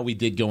of like how we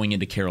did going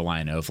into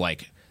Carolina, of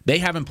like, They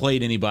haven't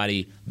played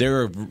anybody.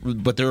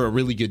 But they're a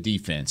really good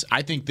defense.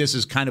 I think this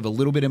is kind of a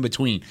little bit in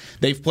between.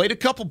 They've played a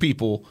couple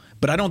people,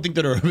 but I don't think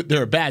that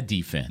they're a bad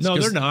defense. No,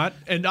 they're not.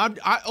 And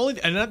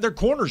their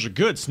corners are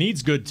good.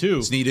 Snead's good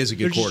too. Snead is a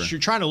good corner. You're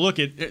trying to look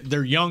at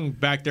they're young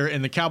back there,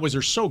 and the Cowboys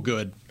are so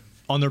good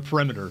on their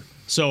perimeter.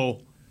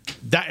 So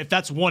if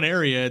that's one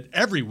area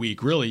every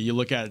week, really, you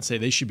look at it and say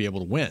they should be able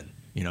to win.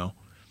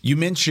 We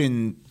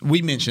mentioned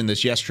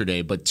this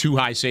yesterday, but 2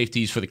 high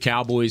safeties for the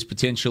Cowboys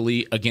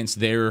potentially against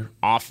their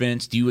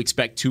offense. Do you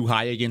expect 2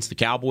 high against the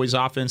Cowboys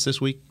offense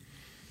this week?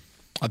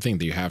 I think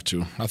that you have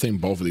to. I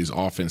think both of these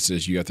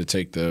offenses, you have to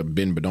take the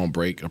bend but don't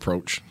break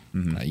approach.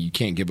 Mm-hmm. You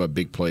can't give up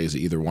big plays to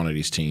either one of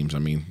these teams. I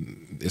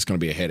mean, it's going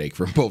to be a headache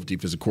for both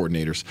defensive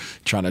coordinators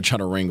trying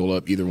to wrangle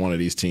up either one of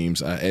these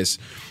teams.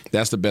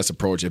 That's the best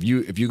approach. If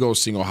you go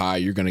single high,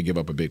 you're going to give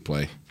up a big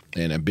play.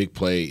 And a big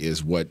play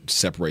is what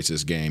separates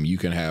this game. You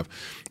can have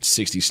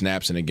 60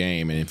 snaps in a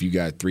game, and if you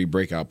got 3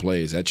 breakout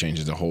plays, that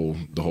changes the whole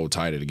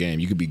tide of the game.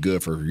 You could be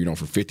good for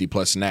 50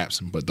 plus snaps,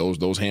 but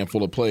those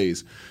handful of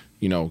plays,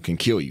 can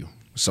kill you.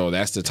 So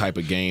that's the type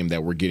of game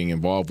that we're getting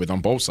involved with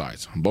on both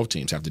sides. Both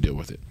teams have to deal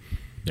with it.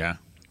 Yeah.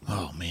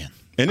 Oh man.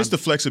 And it's the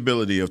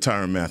flexibility of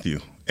Tyrann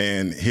Mathieu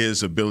and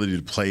his ability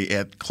to play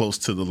at close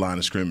to the line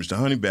of scrimmage. The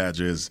Honey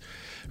Badger is.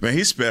 Man,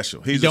 he's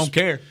special. He don't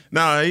care.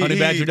 No, Honey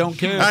Badger don't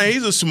care.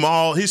 He's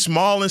small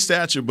in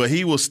stature, but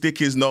he will stick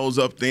his nose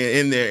up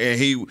there in there, and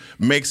he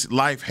makes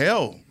life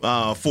hell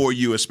for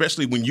you,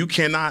 especially when you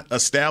cannot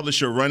establish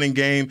your running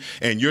game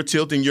and you're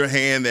tilting your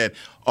hand that,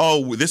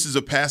 this is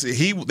a pass.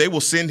 They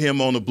will send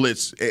him on a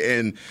blitz.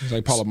 And it's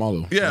like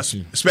Polamalu. Yes,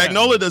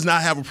 Spagnuolo does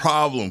not have a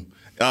problem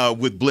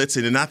with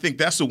blitzing, and I think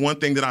that's the one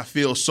thing that I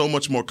feel so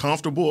much more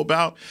comfortable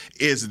about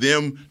is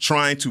them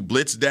trying to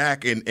blitz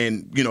Dak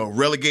and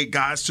relegate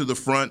guys to the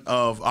front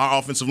of our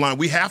offensive line.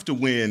 We have to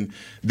win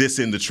this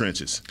in the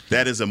trenches.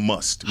 That is a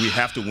must. We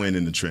have to win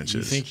in the trenches.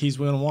 You think he's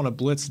going to want to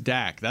blitz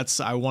Dak?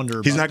 I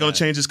wonder. He's not going to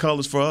change his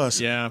colors for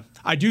us. Yeah,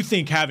 I do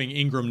think having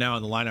Ingram now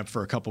in the lineup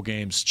for a couple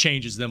games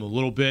changes them a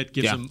little bit,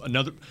 gives them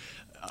another.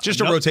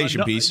 Just a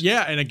rotation piece.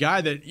 Yeah, and a guy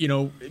that,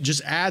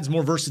 just adds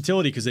more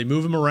versatility because they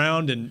move him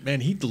around. And, man,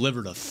 he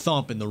delivered a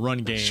thump in the run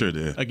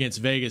game against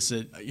Vegas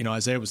that,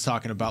 Isaiah was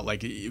talking about,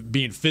 like,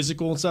 being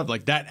physical and stuff.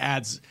 Like,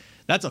 that's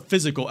a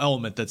physical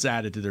element that's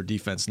added to their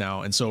defense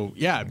now. And so,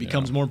 it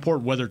becomes more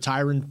important whether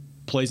Tyrann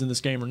plays in this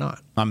game or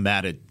not. I'm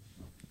mad at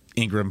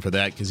Ingram for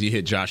that because he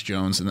hit Josh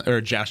Jacobs,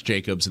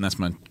 and that's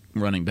my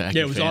running back.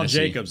 Yeah, it was all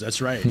Jacobs.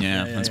 That's right.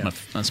 That's my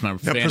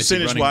fantasy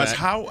percentage-wise,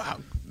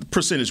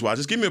 percentage-wise,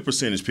 just give me a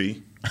percentage,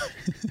 P.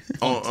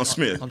 on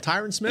Smith. On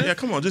Tyrann Smith? Yeah,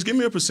 come on, just give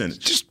me a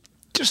percentage.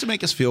 Just to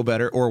make us feel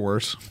better or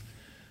worse.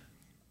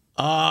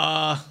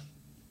 I'm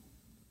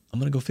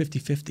going to go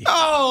 50-50.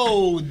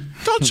 Oh,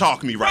 don't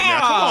chalk me right now.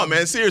 Come on,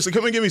 man. Seriously,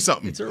 come and give me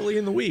something. It's early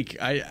in the week.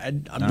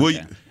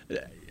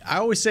 I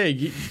always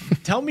say,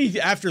 tell me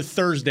after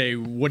Thursday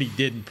what he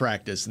did in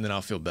practice, and then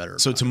I'll feel better.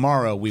 So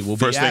tomorrow we will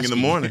be First thing in the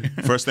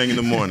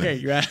morning.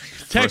 Hey,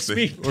 text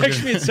me at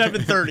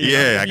 7:30.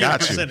 Yeah, I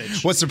got you.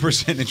 What's the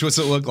percentage? What's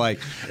it look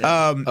like?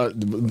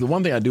 The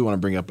one thing I do want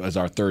to bring up is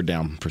our third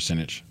down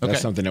percentage.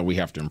 That's something that we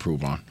have to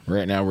improve on.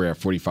 Right now we're at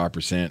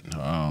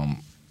 45%.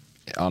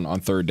 On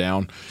third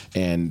down,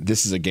 and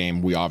this is a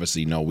game we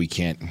obviously know we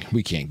can't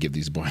give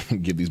these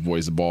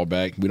boys the ball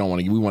back. We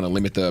want to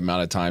limit the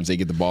amount of times they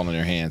get the ball in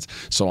their hands.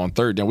 So on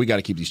third down, we got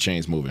to keep these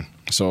chains moving.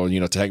 So to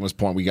Heckman's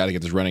point, we got to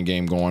get this running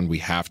game going. We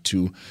have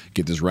to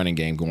get this running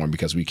game going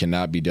because we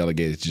cannot be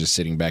delegated to just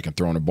sitting back and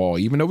throwing the ball.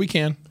 Even though we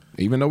can,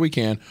 we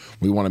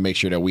want to make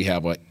sure that we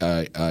have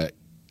a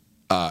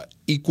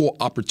equal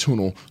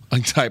opportunity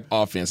type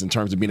offense in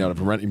terms of being able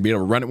to run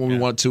it when we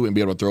want to and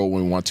be able to throw it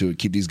when we want to,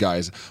 keep these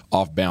guys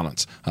off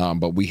balance.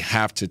 But we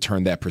have to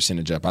turn that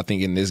percentage up. I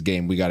think in this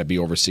game we got to be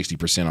over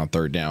 60% on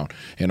third down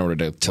in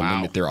order to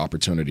limit their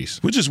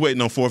opportunities. We're just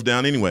waiting on fourth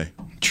down anyway.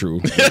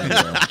 True.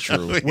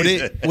 True. Would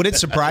it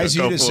surprise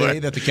you to say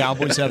that the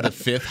Cowboys have the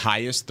 5th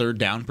highest third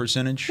down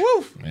percentage?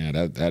 Woo! Yeah,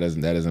 that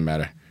doesn't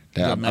matter.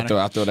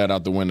 I throw that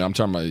out the window. I'm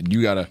talking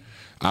about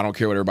I don't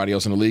care what everybody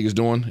else in the league is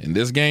doing in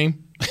this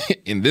game.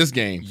 In this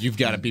game, you've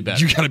got to be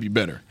better. You got to be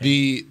better.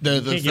 You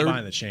can't get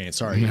behind the chain.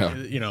 Sorry,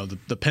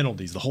 the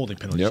penalties, the holding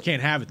penalties. You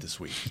can't have it this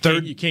week.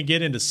 You can't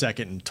get into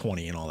 2nd and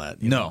 20 and all that.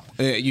 No,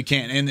 you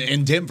can't. And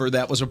in Denver,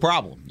 that was a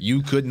problem.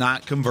 You could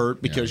not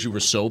convert because you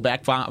were so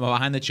back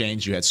behind the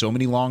chains. You had so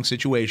many long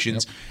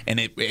situations, and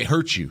it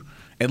hurt you.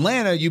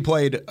 Atlanta, you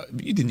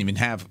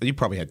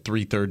probably had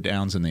 3 third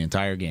downs in the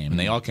entire game, and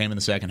they all came in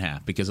the second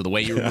half because of the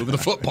way you were moving the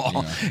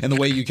football and the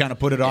way you kind of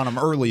put it on them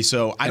early.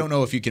 So I don't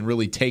know if you can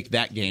really take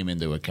that game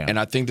into account. And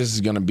I think this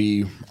is going to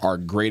be our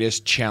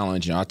greatest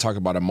challenge. I talk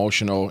about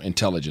emotional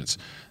intelligence.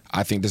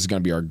 I think this is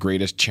going to be our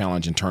greatest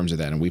challenge in terms of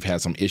that, and we've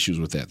had some issues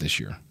with that this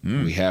year.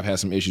 We have had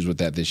some issues with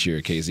that this year.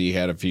 KZ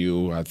had a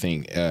few. I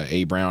think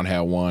A. Brown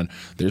had one.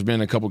 There's been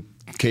a couple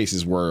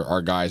cases where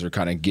our guys are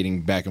kind of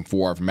getting back and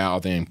forth,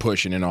 mouthing,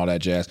 pushing, and all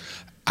that jazz.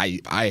 I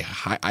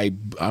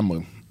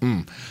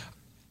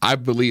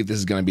believe this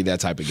is going to be that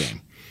type of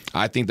game.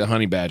 I think the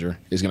Honey Badger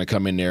is going to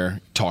come in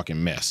there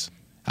talking mess.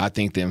 I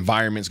think the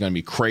environment's going to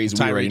be crazy.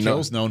 Tyreek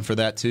Hill's known for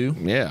that too.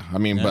 Yeah,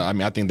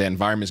 I think the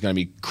environment's going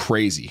to be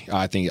crazy.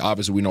 I think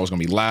obviously we know it's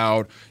going to be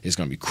loud. It's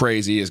going to be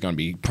crazy. It's going to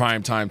be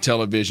primetime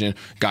television.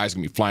 Guys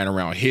going to be flying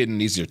around hidden.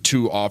 These are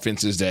two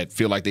offenses that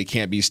feel like they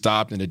can't be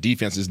stopped, and the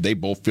defenses, they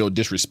both feel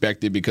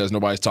disrespected because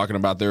nobody's talking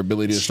about their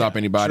ability to stop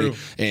anybody.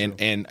 True.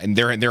 And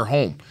they're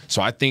home.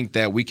 So I think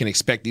that we can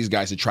expect these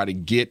guys to try to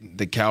get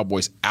the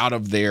Cowboys out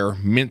of their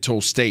mental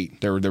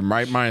state, their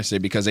right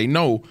mindset, because they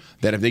know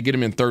that if they get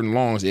them in 3rd and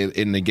longs,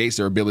 it negates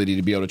their ability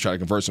to be able to try to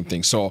convert some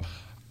things. So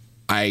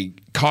I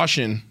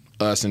caution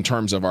us in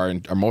terms of our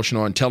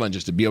emotional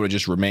intelligence to be able to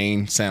just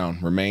remain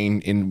sound,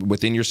 remain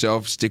within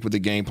yourself, stick with the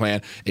game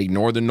plan,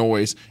 ignore the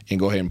noise, and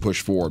go ahead and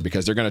push forward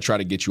because they're going to try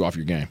to get you off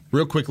your game.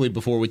 Real quickly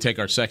before we take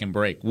our second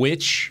break,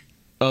 which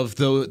of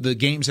the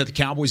games that the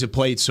Cowboys have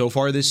played so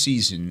far this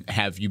season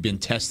have you been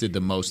tested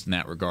the most in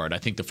that regard? I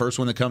think the first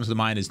one that comes to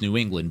mind is New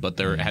England, but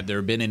have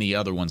there been any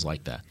other ones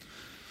like that?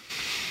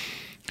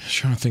 I'm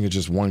trying to think of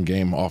just one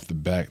game off the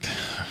back.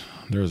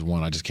 There's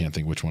one. I just can't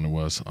think which one it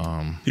was.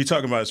 You're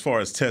talking about as far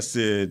as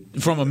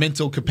tested from a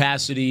mental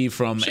capacity,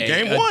 from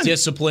a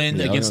discipline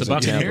against the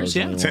Buccaneers.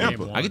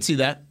 Tampa. I could see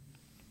that.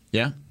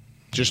 Yeah,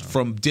 just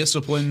from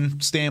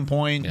discipline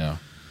standpoint. Yeah.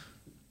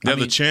 They're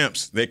the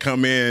champs. They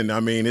come in. I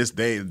mean,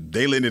 they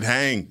let it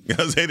hang.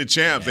 They're the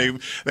champs. Yeah.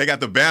 They got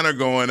the banner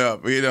going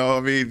up. It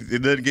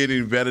doesn't get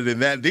any better than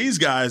that. These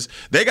guys,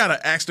 they got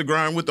to axe the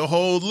grind with the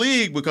whole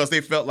league because they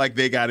felt like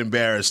they got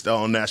embarrassed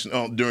on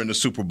during the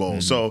Super Bowl.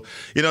 Mm-hmm. So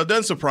it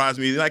doesn't surprise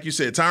me. Like you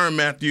said, Tyrann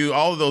Mathieu,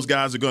 all of those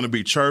guys are going to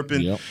be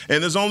chirping,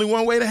 and there's only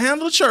one way to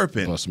handle the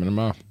chirping. Bust them in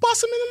the mouth.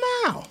 Bust them in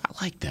the mouth.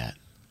 I like that.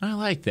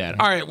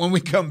 All right, when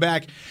we come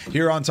back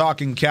here on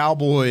Talking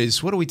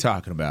Cowboys, what are we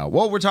talking about?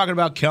 Well, we're talking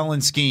about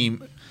Kellen's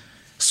scheme.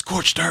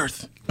 Scorched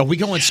earth. Are we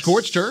going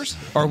scorched earth?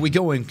 Or are we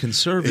going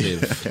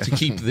conservative to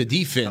keep the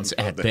defense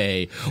at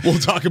bay? We'll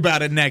talk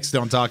about it next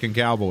on Talking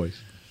Cowboys.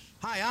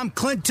 Hi, I'm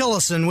Clint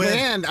Tillison with...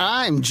 And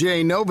I'm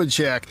Jay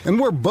Novacek, and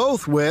we're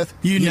both with...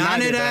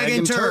 United Ag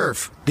and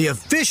Turf, the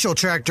official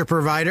tractor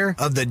provider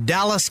of the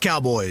Dallas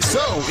Cowboys.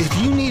 So, if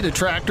you need a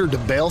tractor to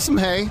bale some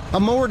hay, a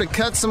mower to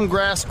cut some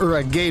grass, or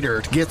a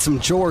gator to get some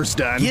chores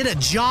done... Get a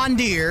John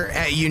Deere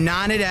at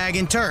United Ag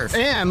and Turf.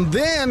 And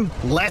then,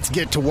 let's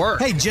get to work.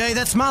 Hey, Jay,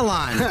 that's my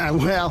line.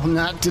 Well,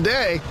 not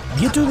today.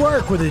 Get to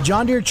work with a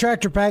John Deere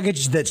tractor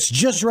package that's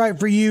just right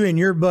for you and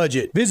your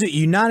budget. Visit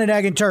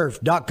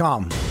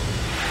UnitedAgAndTurf.com.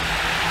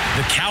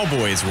 The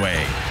Cowboys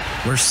way,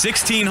 where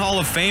 16 Hall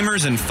of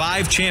Famers and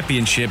 5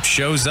 championships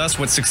shows us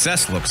what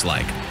success looks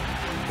like.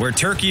 Where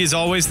turkey is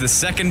always the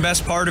second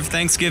best part of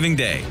Thanksgiving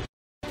Day.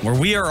 Where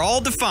we are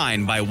all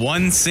defined by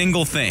one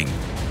single thing,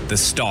 the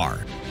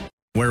star.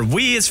 Where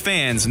we as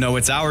fans know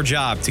it's our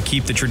job to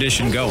keep the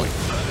tradition going.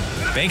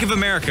 Bank of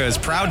America is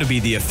proud to be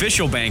the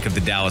official bank of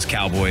the Dallas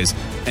Cowboys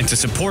and to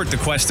support the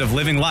quest of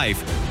living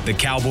life the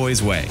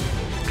Cowboys way.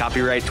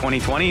 Copyright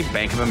 2020,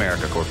 Bank of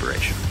America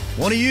Corporation.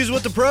 Want to use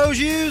what the pros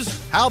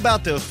use? How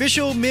about the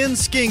official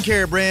men's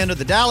skincare brand of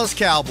the Dallas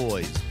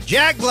Cowboys,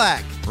 Jack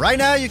Black? Right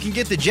now, you can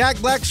get the Jack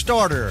Black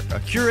Starter, a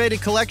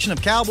curated collection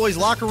of Cowboys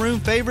locker room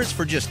favorites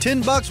for just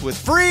 $10 with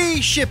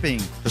free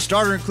shipping. The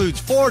starter includes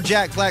 4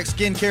 Jack Black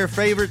skincare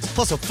favorites,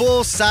 plus a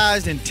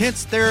full-sized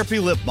intense therapy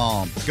lip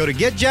balm. Go to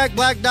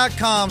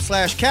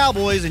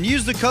getjackblack.com/Cowboys and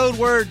use the code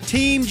word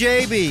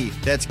TEAMJB.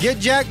 That's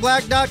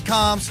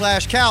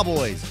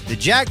getjackblack.com/Cowboys. The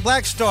Jack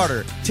Black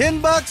Starter,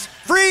 $10,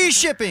 free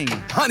shipping.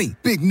 Honey,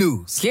 big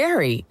news.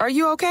 Gary, are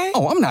you okay?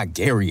 Oh, I'm not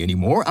Gary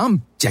anymore.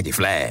 I'm Jackie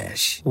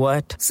Flash.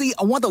 What? See,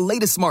 I want the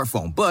latest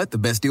smartphone, but the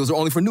best deals are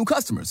only for new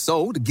customers.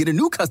 So, to get a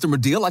new customer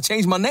deal, I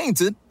changed my name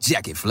to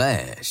Jackie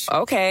Flash.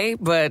 Okay,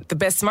 but the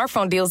best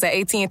smartphone deals at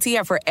AT&T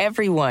are for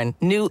everyone,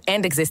 new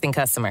and existing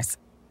customers.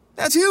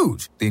 That's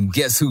huge. Then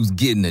guess who's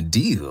getting a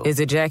deal?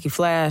 Is it Jackie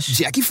Flash?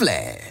 Jackie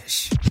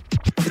Flash.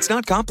 It's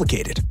not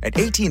complicated. At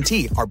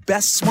AT&T, our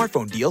best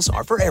smartphone deals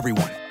are for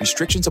everyone.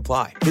 Restrictions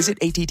apply. Visit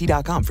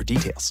att.com for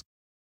details.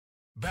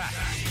 Back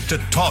to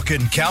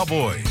Talking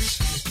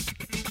Cowboys.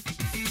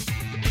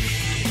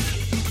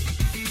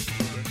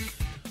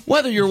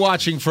 Whether you're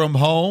watching from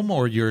home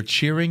or you're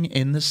cheering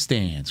in the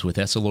stands with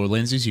Essilor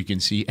lenses, you can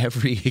see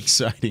every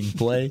exciting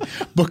play.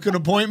 Book an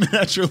appointment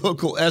at your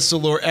local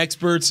Essilor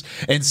experts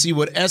and see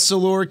what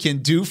Essilor can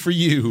do for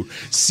you.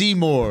 See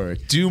more,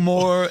 do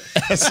more,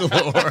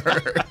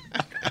 Essilor.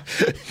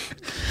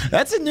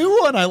 That's a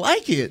new one. I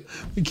like it.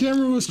 The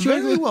camera was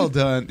very well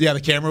done. Yeah,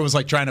 the camera was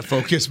like trying to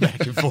focus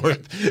back and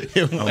forth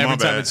every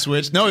time it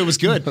switched. No, it was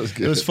good.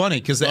 It was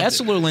funny because the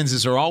Essilor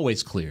lenses are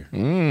always clear.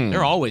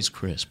 They're always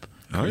crisp.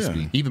 Oh,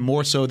 yeah. Even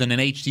more so than an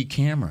HD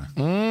camera.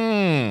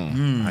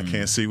 I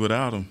can't see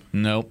without them.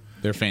 Nope.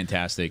 They're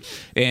fantastic.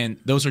 And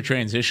those are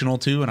transitional,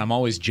 too, and I'm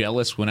always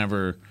jealous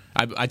whenever –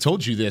 I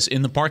told you this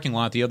in the parking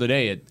lot the other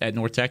day at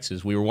North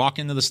Texas. We were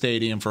walking to the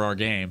stadium for our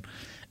game,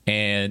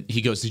 and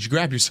he goes, "Did you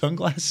grab your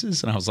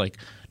sunglasses?" And I was like,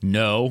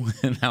 "No."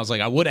 And I was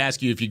like, "I would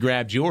ask you if you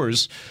grabbed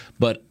yours,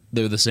 but –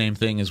 they're the same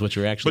thing as what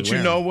you're actually wearing." But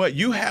you know what?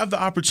 You have the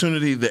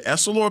opportunity. The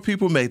Essilor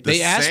people made the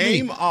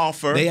same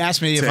offer. They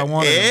asked me if I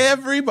wanted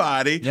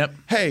everybody. Yep.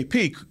 Hey,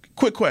 Pete,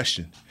 quick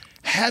question.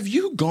 Have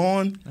you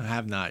gone? I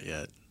have not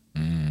yet.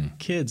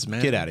 Kids,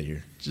 man. Get out of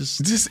here.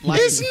 Just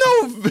it's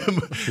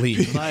November. Leave.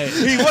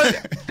 He was.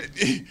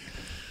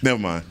 Never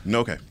mind.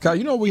 Okay. Kyle,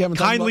 you know what we haven't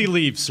talked Kindly about?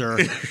 leave, sir.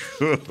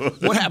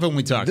 What happened when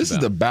we talked This about?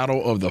 is the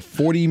battle of the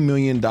 $40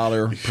 million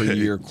per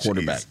year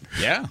quarterback.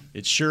 Yeah.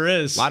 It sure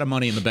is. A lot of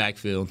money in the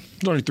backfield.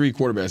 There's only 3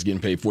 quarterbacks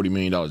getting paid $40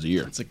 million a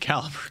year. It's a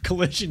caliber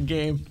collision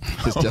game.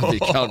 It's definitely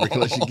a caliber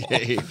collection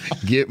game.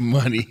 Get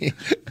money.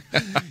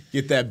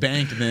 Get that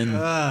bank and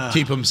then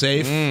keep them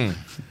safe.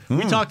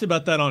 We talked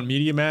about that on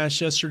Media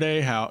Mash yesterday.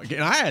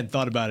 And I hadn't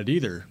thought about it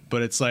either,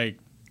 but it's like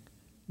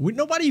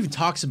nobody even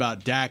talks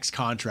about Dak's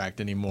contract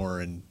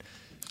anymore, and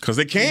because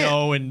they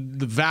can't. And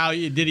the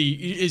value.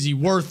 Is he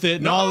worth it?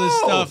 And all this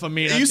stuff. I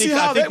mean, I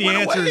think the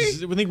answer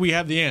is. I think we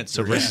have the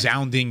answer. It's a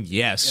resounding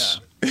yes.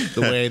 Yeah.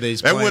 The way they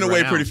that went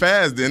away pretty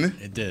fast, didn't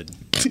it? It did.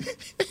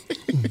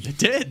 It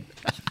did.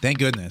 Thank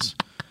goodness.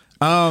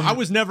 I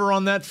was never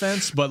on that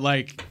fence, but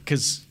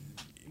because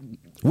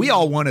we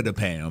all wanted to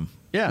pay him.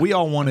 Yeah, we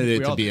all wanted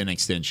it to be an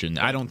extension.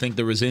 I don't think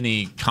there was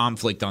any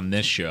conflict on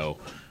this show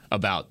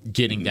about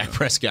getting Dak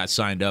Prescott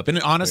signed up. And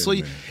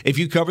honestly, if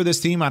you cover this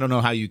team, I don't know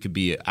how you could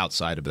be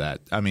outside of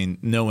that. I mean,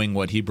 knowing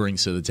what he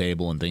brings to the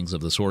table and things of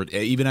the sort,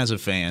 even as a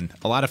fan,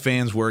 a lot of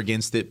fans were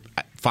against it.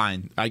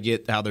 Fine. I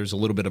get how there's a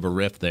little bit of a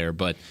rift there,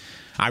 but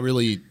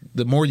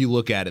the more you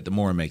look at it, the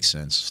more it makes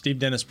sense. Steve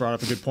Dennis brought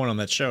up a good point on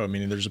that show. I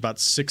mean, there's about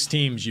 6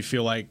 teams you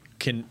feel like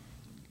can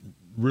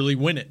really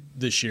win it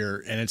this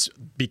year, and it's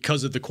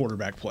because of the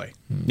quarterback play.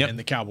 Yep. And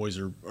the Cowboys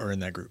are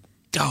in that group.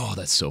 Oh,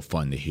 that's so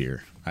fun to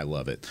hear. I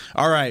love it.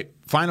 All right,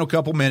 final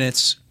couple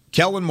minutes.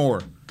 Kellen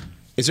Moore,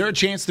 is there a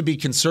chance to be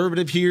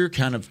conservative here,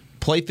 kind of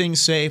play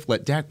things safe,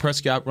 let Dak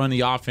Prescott run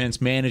the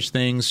offense, manage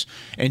things,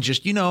 and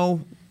just,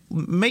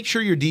 make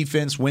sure your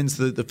defense wins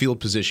the field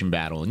position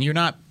battle and you're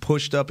not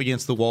pushed up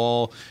against the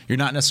wall. You're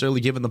not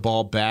necessarily giving the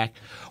ball back.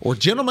 Or,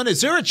 gentlemen,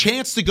 is there a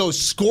chance to go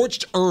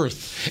scorched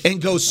earth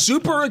and go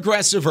super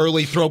aggressive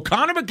early, throw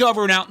Connor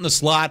McGovern out in the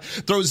slot,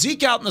 throw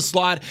Zeke out in the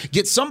slot,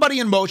 get somebody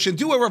in motion,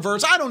 do a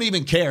reverse? I don't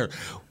even care.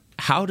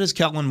 How does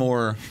Kellen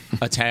Moore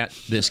attack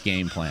this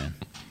game plan?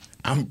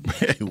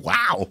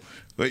 Wow.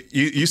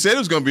 You said it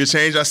was going to be a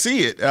change. I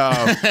see it.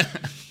 I'm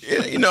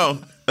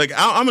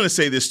going to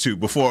say this too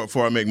before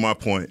I make my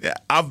point.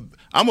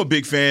 I'm a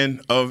big fan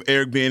of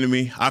Eric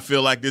Bieniemy. I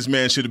feel like this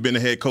man should have been a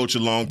head coach a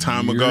long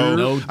time ago.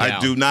 No doubt. I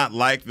do not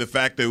like the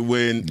fact that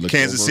when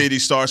Kansas City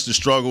starts to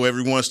struggle,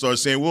 everyone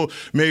starts saying, well,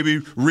 maybe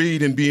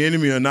Reed and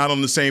Bieniemy are not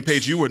on the same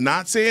page. You were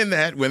not saying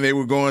that when they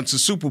were going to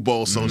Super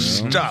Bowl, so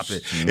stop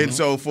it. And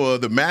so for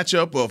the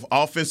matchup of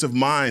offensive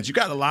minds, you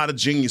got a lot of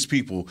genius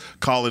people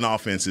calling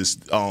offenses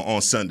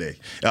on Sunday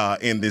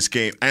in this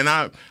game. And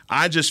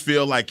I just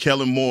feel like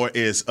Kellen Moore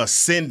is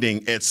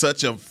ascending at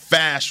such a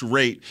fast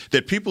rate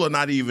that people are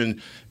not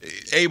even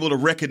able to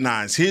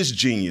recognize his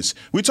genius.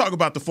 We talk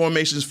about the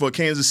formations for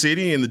Kansas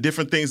City and the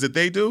different things that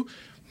they do.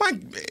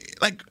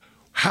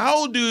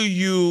 How do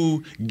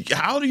you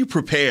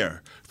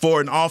prepare for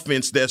an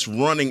offense that's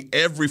running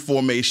every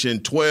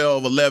formation,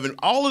 12, 11,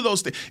 all of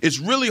those things? It's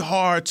really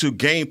hard to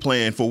game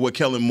plan for what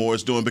Kellen Moore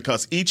is doing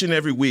because each and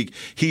every week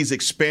he's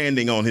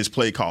expanding on his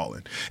play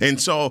calling.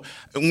 And so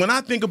when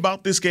I think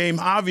about this game,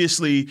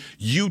 obviously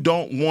you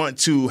don't want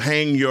to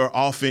hang your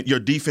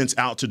defense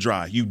out to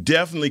dry. You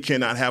definitely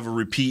cannot have a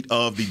repeat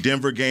of the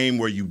Denver game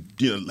where you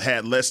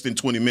had less than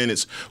 20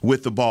 minutes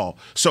with the ball.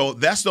 So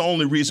that's the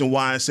only reason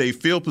why I say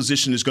field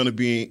position is going to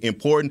be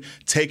important.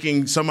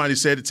 Somebody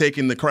said it,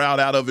 taking the crowd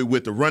out of it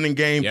with the running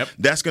game. Yep.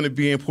 That's going to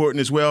be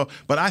important as well.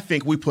 But I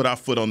think we put our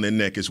foot on their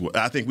neck as well.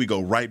 I think we go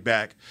right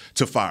back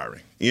to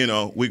firing.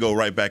 We go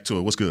right back to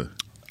it. What's good?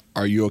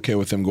 Are you okay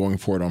with them going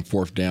for it on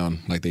 4th down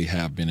like they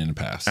have been in the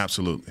past?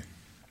 Absolutely.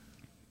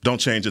 Don't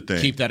change a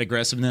thing. Keep that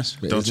aggressively.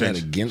 Isn't that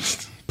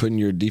against putting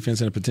your defense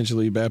in a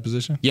potentially bad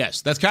position?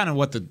 Yes, that's kind of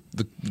what the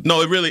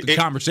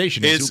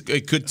conversation is.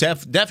 It could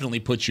definitely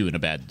put you in a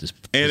bad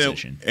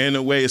position. In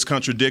a way, it's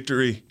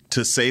contradictory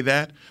to say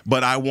that,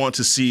 but I want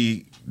to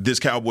see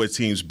this Cowboys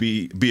teams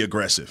be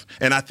aggressive.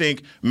 And I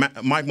think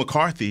Mike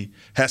McCarthy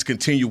has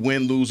continued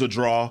win, lose, or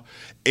draw.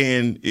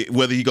 And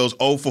whether he goes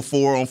 0 for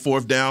 4 on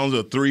 4th downs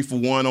or 3 for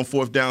 1 on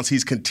 4th downs,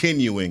 he's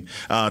continuing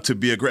to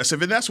be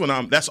aggressive. And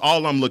that's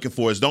all I'm looking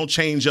for is don't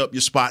change up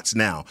your spots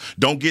now.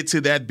 Don't get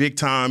to that big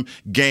time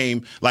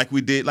game like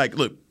we did.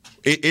 Look,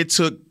 it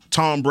took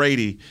Tom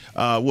Brady,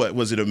 what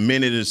was it, a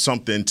minute or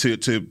something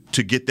to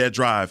get that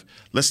drive.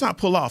 Let's not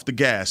pull off the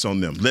gas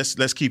on them.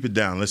 Let's keep it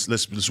down.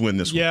 Let's win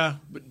this one. Yeah,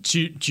 but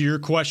to your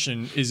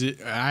question,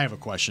 I have a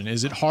question.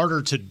 Is it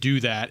harder to do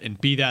that and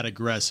be that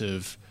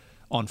aggressive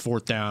on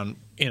 4th down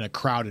in a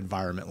crowd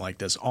environment like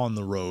this on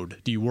the road?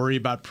 Do you worry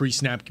about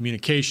pre-snap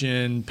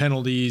communication,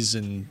 penalties,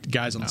 and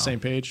guys on the same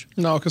page?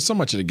 No, because so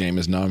much of the game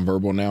is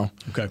nonverbal now.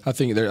 Okay, I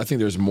think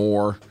there's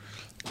more.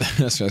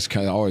 That's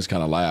always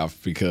kind of laugh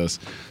because.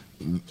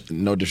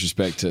 No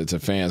disrespect to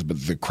fans, but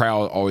the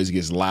crowd always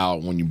gets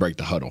loud when you break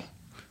the huddle.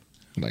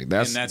 Like and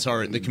that's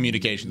the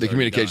communication. The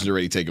communication's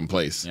already taken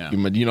place. Yeah.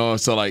 You know,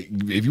 so like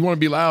if you want to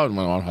be loud,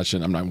 well, I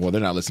shouldn't. I'm not. Well,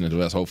 they're not listening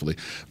to us. Hopefully,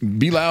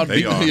 be loud.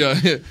 They are.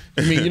 Yeah.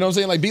 I mean, you know what I'm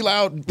saying? Like be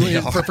loud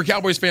for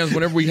Cowboys fans.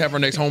 Whenever we have our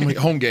next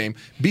home game,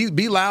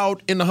 be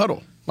loud in the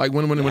huddle. Like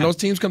when those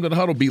teams come to the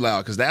huddle, be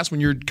loud, because that's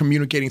when you're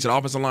communicating to the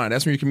offensive line.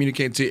 That's when you're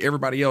communicating to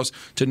everybody else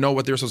to know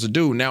what they're supposed to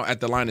do. Now at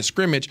the line of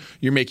scrimmage,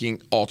 you're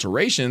making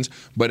alterations.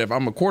 But if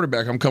I'm a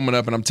quarterback, I'm coming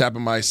up and I'm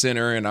tapping my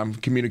center and I'm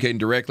communicating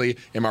directly.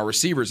 And my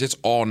receivers, it's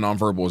all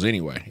nonverbals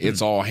anyway.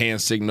 It's all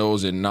hand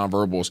signals and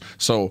nonverbals.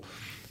 So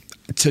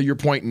to your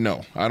point,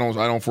 no, I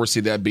don't foresee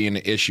that being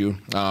an issue.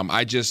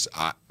 I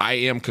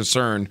am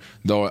concerned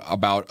though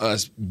about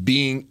us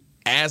being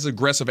as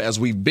aggressive as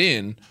we've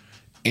been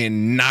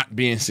and not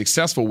being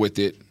successful with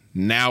it.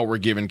 Now we're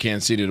giving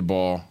Kansas City the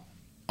ball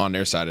on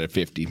their side of the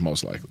 50,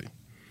 most likely.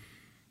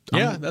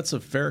 Yeah, that's a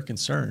fair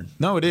concern.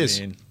 No, it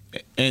is.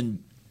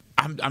 And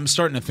I'm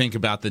starting to think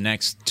about the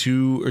next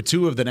two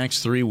of the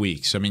next 3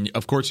 weeks. I mean,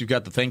 of course, you've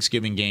got the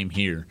Thanksgiving game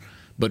here,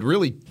 but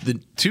really the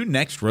 2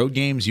 next road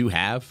games you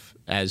have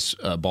as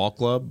a ball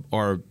club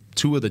are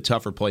 2 of the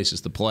tougher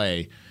places to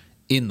play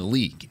in the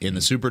league, in the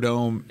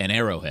Superdome and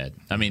Arrowhead.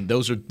 I mean,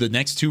 those are the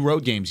next 2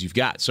 road games you've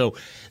got. So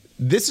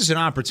this is an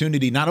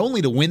opportunity not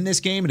only to win this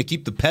game and to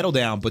keep the pedal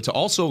down, but to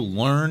also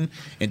learn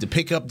and to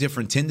pick up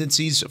different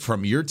tendencies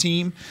from your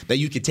team that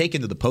you could take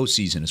into the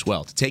postseason as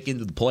well, to take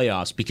into the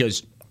playoffs.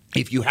 Because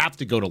if you have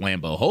to go to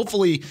Lambeau,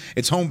 hopefully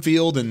it's home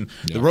field and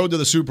the road to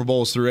the Super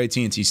Bowl is through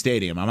AT&T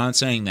Stadium. I'm not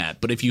saying that.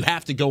 But if you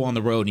have to go on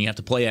the road and you have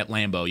to play at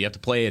Lambeau, you have to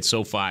play at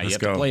SoFi, you have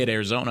to play at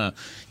Arizona,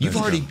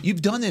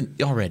 you've done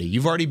it already.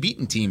 You've already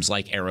beaten teams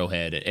like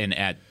Arrowhead and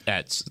at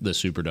the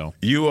Superdome.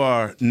 You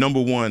are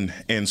number 1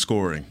 in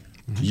scoring.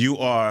 You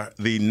are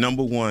the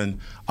number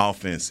 1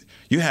 offense.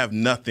 You have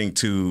nothing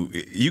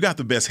you got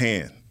the best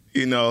hand,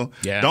 you know.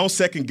 Yeah. Don't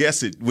second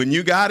guess it. When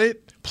you got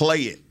it,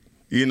 play it.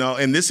 You know,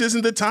 and this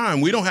isn't the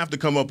time. We don't have to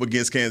come up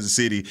against Kansas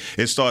City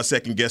and start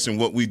second-guessing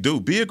what we do.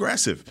 Be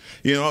aggressive.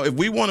 You know, if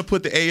we want to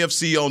put the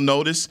AFC on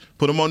notice,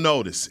 put them on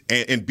notice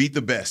and beat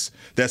the best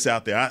that's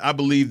out there. I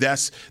believe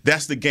that's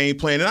the game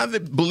plan. And I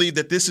believe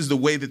that this is the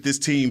way that this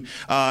team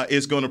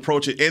is going to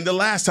approach it. And the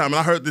last time, and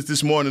I heard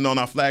this morning on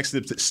our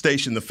flagship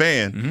station, The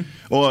Fan,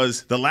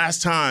 was the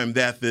last time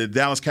that the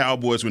Dallas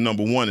Cowboys were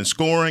number 1 in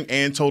scoring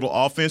and total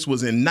offense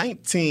was in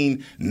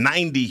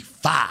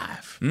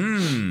 1995.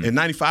 And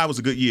 95 was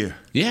a good year.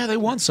 Yeah, they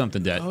won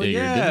something that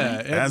year,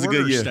 didn't they? That's a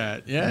good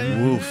year.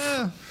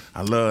 Yeah.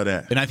 I love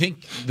that. And I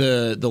think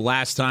the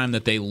last time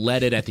that they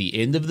led it at the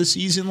end of the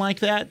season like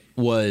that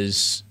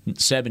was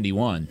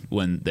 71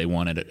 when they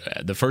won it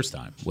the first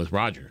time with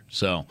Roger.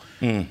 So,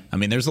 I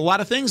mean, there's a lot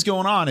of things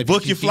going on. If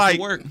Book you your flight.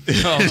 Work.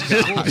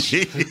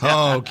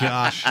 Oh,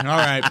 gosh. All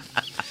right.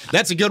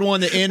 That's a good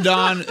one to end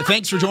on.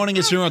 Thanks for joining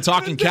us here on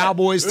Talking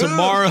Cowboys.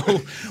 Tomorrow,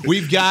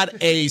 we've got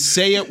a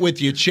Say It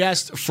With Your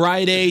Chest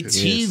Friday.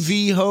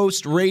 TV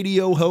host,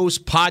 radio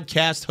host,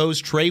 podcast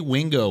host Trey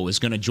Wingo is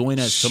going to join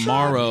us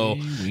tomorrow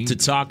to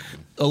talk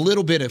a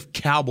little bit of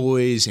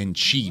Cowboys and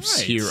Chiefs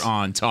here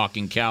on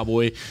Talking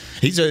Cowboy.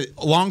 He's a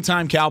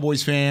longtime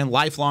Cowboys fan,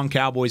 lifelong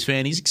Cowboys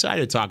fan. He's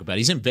excited to talk about it.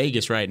 He's in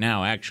Vegas right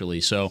now,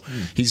 actually, so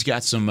he's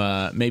got some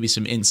maybe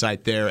some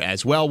insight there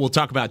as well. We'll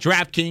talk about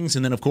DraftKings,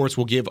 and then, of course,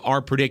 we'll give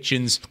our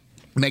predictions.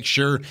 Make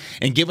sure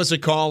and give us a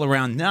call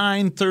around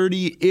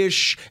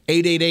 9:30-ish,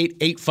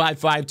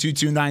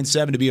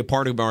 888-855-2297 to be a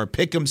part of our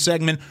Pick'em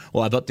segment.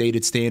 We'll have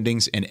updated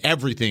standings and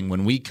everything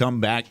when we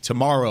come back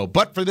tomorrow.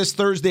 But for this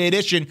Thursday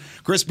edition,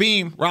 Chris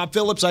Beam, Rob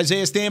Phillips,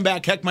 Isaiah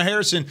Stanback, Heckma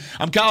Harrison,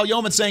 I'm Kyle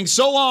Yeoman saying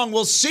so long.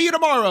 We'll see you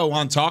tomorrow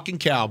on Talking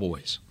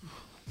Cowboys.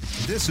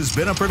 This has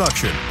been a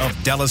production of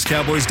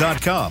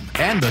DallasCowboys.com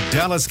and the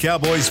Dallas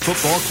Cowboys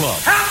Football Club.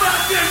 How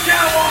about this,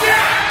 Cowboys?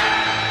 Yeah!